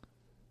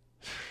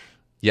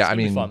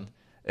 Fun.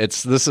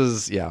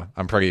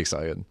 I'm pretty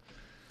excited.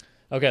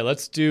 Okay,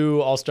 let's do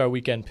All-Star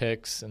Weekend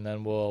picks, and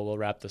then we'll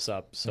wrap this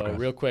up. So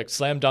real quick,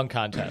 slam dunk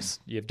contest.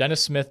 You have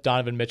Dennis Smith,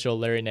 Donovan Mitchell,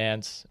 Larry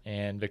Nance,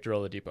 and Victor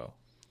Oladipo.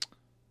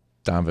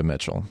 Donovan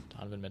Mitchell.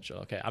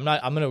 Okay, I'm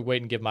going to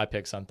wait and give my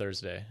picks on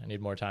Thursday. I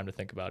need more time to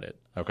think about it.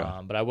 Okay.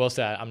 But I will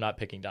say I'm not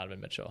picking Donovan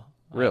Mitchell.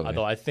 Really?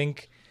 Although I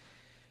think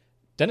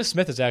Dennis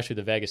Smith is actually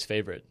the Vegas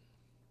favorite,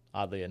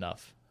 oddly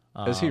enough.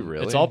 Is he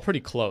really? It's all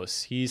pretty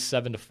close. He's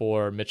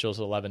 7-4, Mitchell's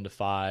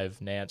 11-5,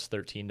 Nance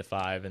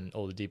 13-5, and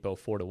Oladipo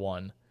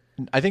 4-1.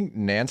 I think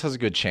Nance has a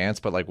good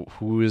chance, but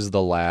who is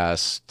the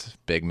last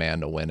big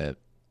man to win it?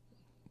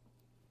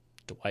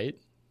 Dwight?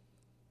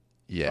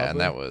 Yeah, probably. And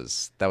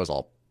that was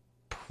all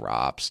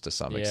props to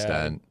some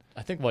extent.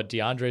 I think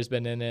DeAndre's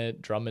been in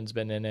it, Drummond's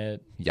been in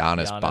it.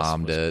 Giannis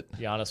bombed it.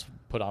 Giannis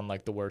put on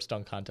the worst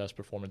dunk contest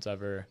performance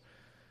ever.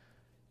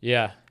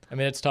 Yeah.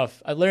 It's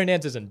tough. Larry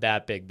Nance isn't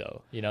that big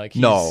though.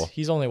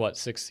 He's only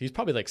 6. He's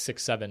probably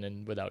 6'7"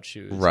 and without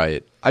shoes.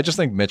 Right. I just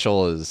think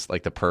Mitchell is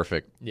the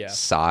perfect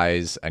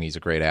size, and he's a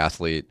great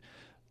athlete.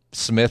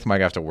 Smith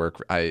might have to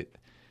work.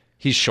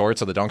 He's short,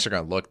 so the dunks are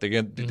going to look. They're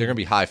going to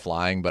be high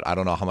flying, but I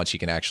don't know how much he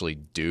can actually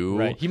do.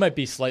 Right. He might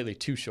be slightly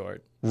too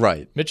short.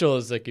 Right. Mitchell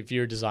is if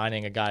you're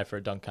designing a guy for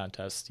a dunk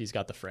contest, he's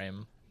got the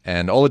frame.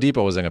 And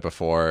Oladipo was in it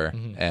before,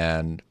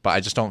 but I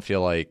just don't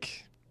feel I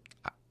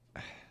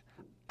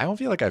don't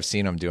feel like I've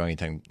seen him do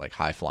anything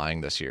high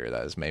flying this year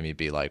that has made me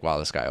be wow,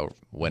 this guy will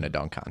win a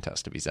dunk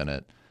contest if he's in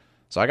it.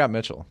 So I got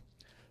Mitchell.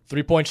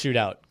 3-point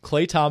shootout.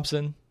 Klay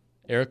Thompson,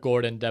 Eric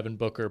Gordon, Devin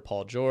Booker,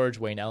 Paul George,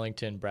 Wayne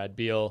Ellington, Brad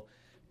Beal,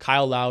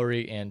 Kyle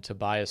Lowry, and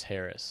Tobias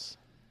Harris.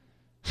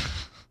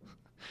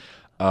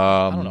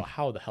 I don't know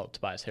how the hell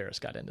Tobias Harris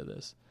got into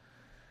this.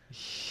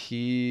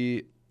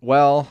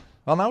 Well,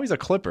 now he's a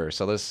Clipper,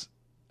 so this,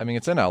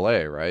 it's in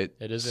LA, right?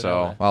 It is in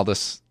LA. Well,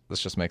 this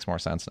just makes more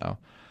sense now.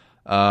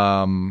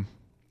 I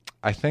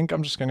think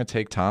I'm just going to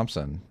take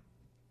Thompson.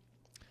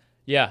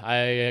 Yeah,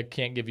 I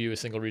can't give you a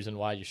single reason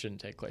why you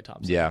shouldn't take Klay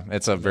Thompson. Yeah,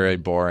 it's a very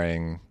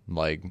boring,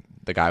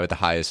 the guy with the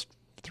highest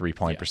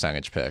 3-point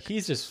percentage pick.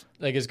 He's just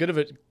as good of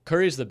a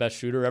Curry's the best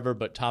shooter ever,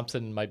 but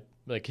Thompson might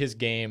his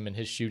game and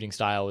his shooting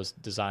style was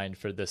designed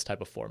for this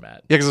type of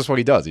format. Yeah, because that's what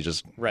he does. He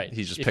just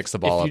picks the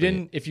ball up.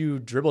 If you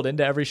dribbled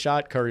into every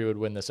shot, Curry would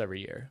win this every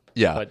year.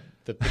 Yeah, but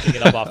the picking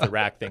it up off the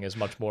rack thing is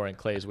much more in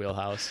Klay's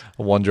wheelhouse.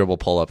 A one dribble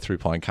pull up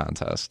 3-point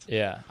contest.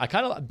 Yeah,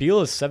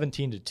 Beal is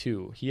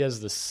 17-2. He has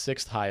the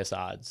 6th highest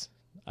odds.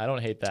 I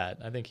don't hate that.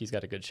 I think he's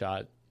got a good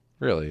shot.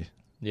 Really?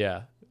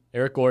 Yeah.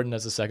 Eric Gordon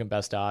has the 2nd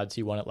best odds.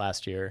 He won it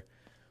last year.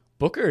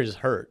 Booker is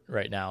hurt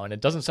right now, and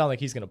it doesn't sound like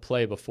he's going to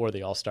play before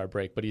the All-Star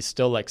break, but he's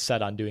still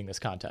set on doing this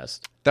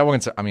contest. That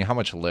one's, how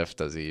much lift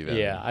does he even?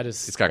 Yeah,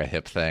 he's got a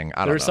hip thing.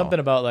 I don't know. There's something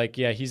about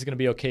he's going to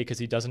be okay because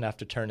he doesn't have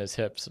to turn his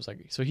hips. It's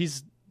so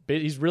he's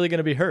really going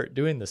to be hurt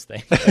doing this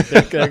thing.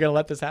 They're going to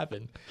let this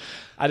happen.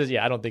 I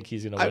don't think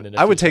he's going to win it.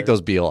 I would take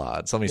those Beal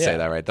odds. Let me say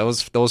that right.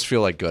 Those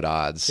feel like good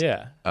odds.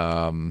 Yeah.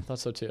 Thought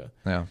so too.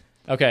 Yeah.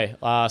 Okay,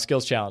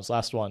 skills challenge.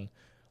 Last one.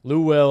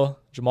 Lou Will,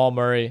 Jamal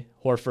Murray,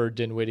 Horford,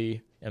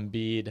 Dinwiddie,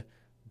 Embiid,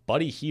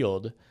 Buddy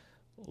Hield,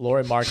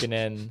 Lauri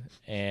Markkanen,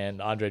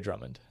 and Andre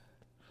Drummond.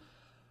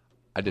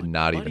 I did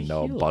not Buddy even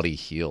know Hield. Buddy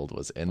Hield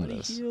was in Buddy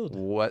this. Hield.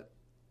 What?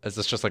 Is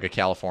this just like a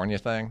California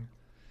thing?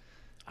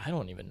 I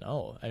don't even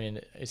know. I mean,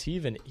 is he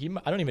even?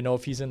 I don't even know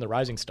if he's in the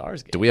Rising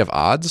Stars game. Do we have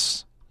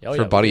odds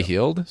for Buddy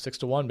Hield?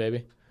 6-1,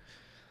 baby.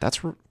 That's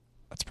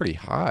pretty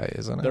high,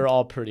 isn't it? They're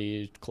all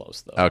pretty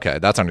close though. Okay,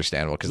 that's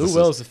understandable. Lou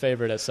Will is the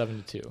favorite at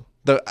 7-2.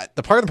 The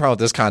part of the problem with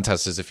this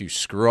contest is if you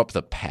screw up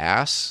the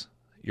pass,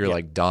 you're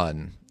like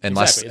done.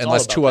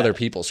 Unless two other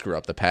people screw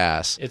up the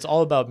pass. It's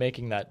all about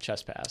making that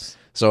chest pass.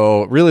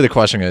 So really the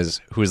question is,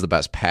 who's the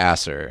best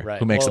passer? Right.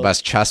 Who makes the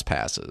best chest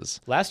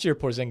passes? Last year,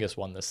 Porzingis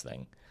won this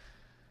thing.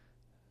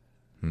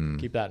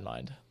 Keep that in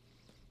mind.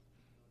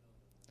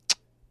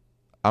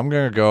 I'm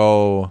going to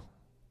go,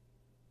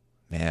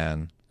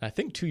 man. I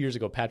think 2 years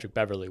ago, Patrick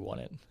Beverley won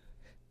it.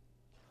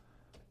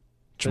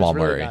 Jamal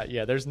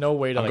Murray. There's no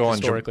way to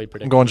historically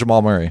predict. I'm going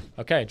Jamal Murray.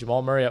 Okay,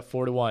 Jamal Murray at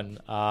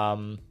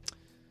 4-1.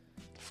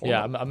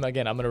 Yeah, I'm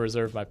going to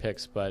reserve my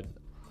picks, but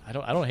I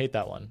don't hate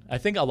that one. I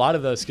think a lot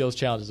of the skills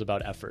challenge is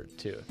about effort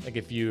too. Like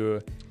if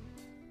you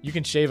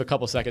can shave a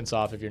couple seconds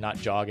off if you're not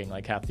jogging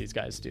like half these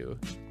guys do.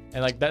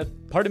 And like that,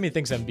 part of me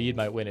thinks Embiid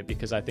might win it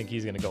because I think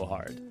he's going to go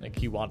hard. Like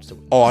he wants to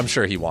win. Oh, I'm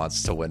sure he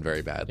wants to win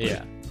very badly.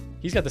 Yeah.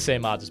 He's got the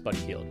same odds as Buddy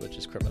Hield, which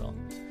is criminal.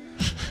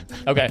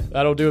 Okay,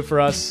 that'll do it for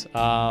us.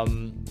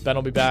 Ben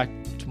will be back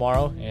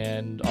tomorrow,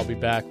 and I'll be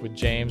back with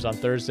James on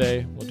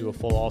Thursday. We'll do a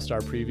full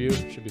All-Star preview.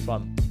 Should be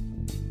fun.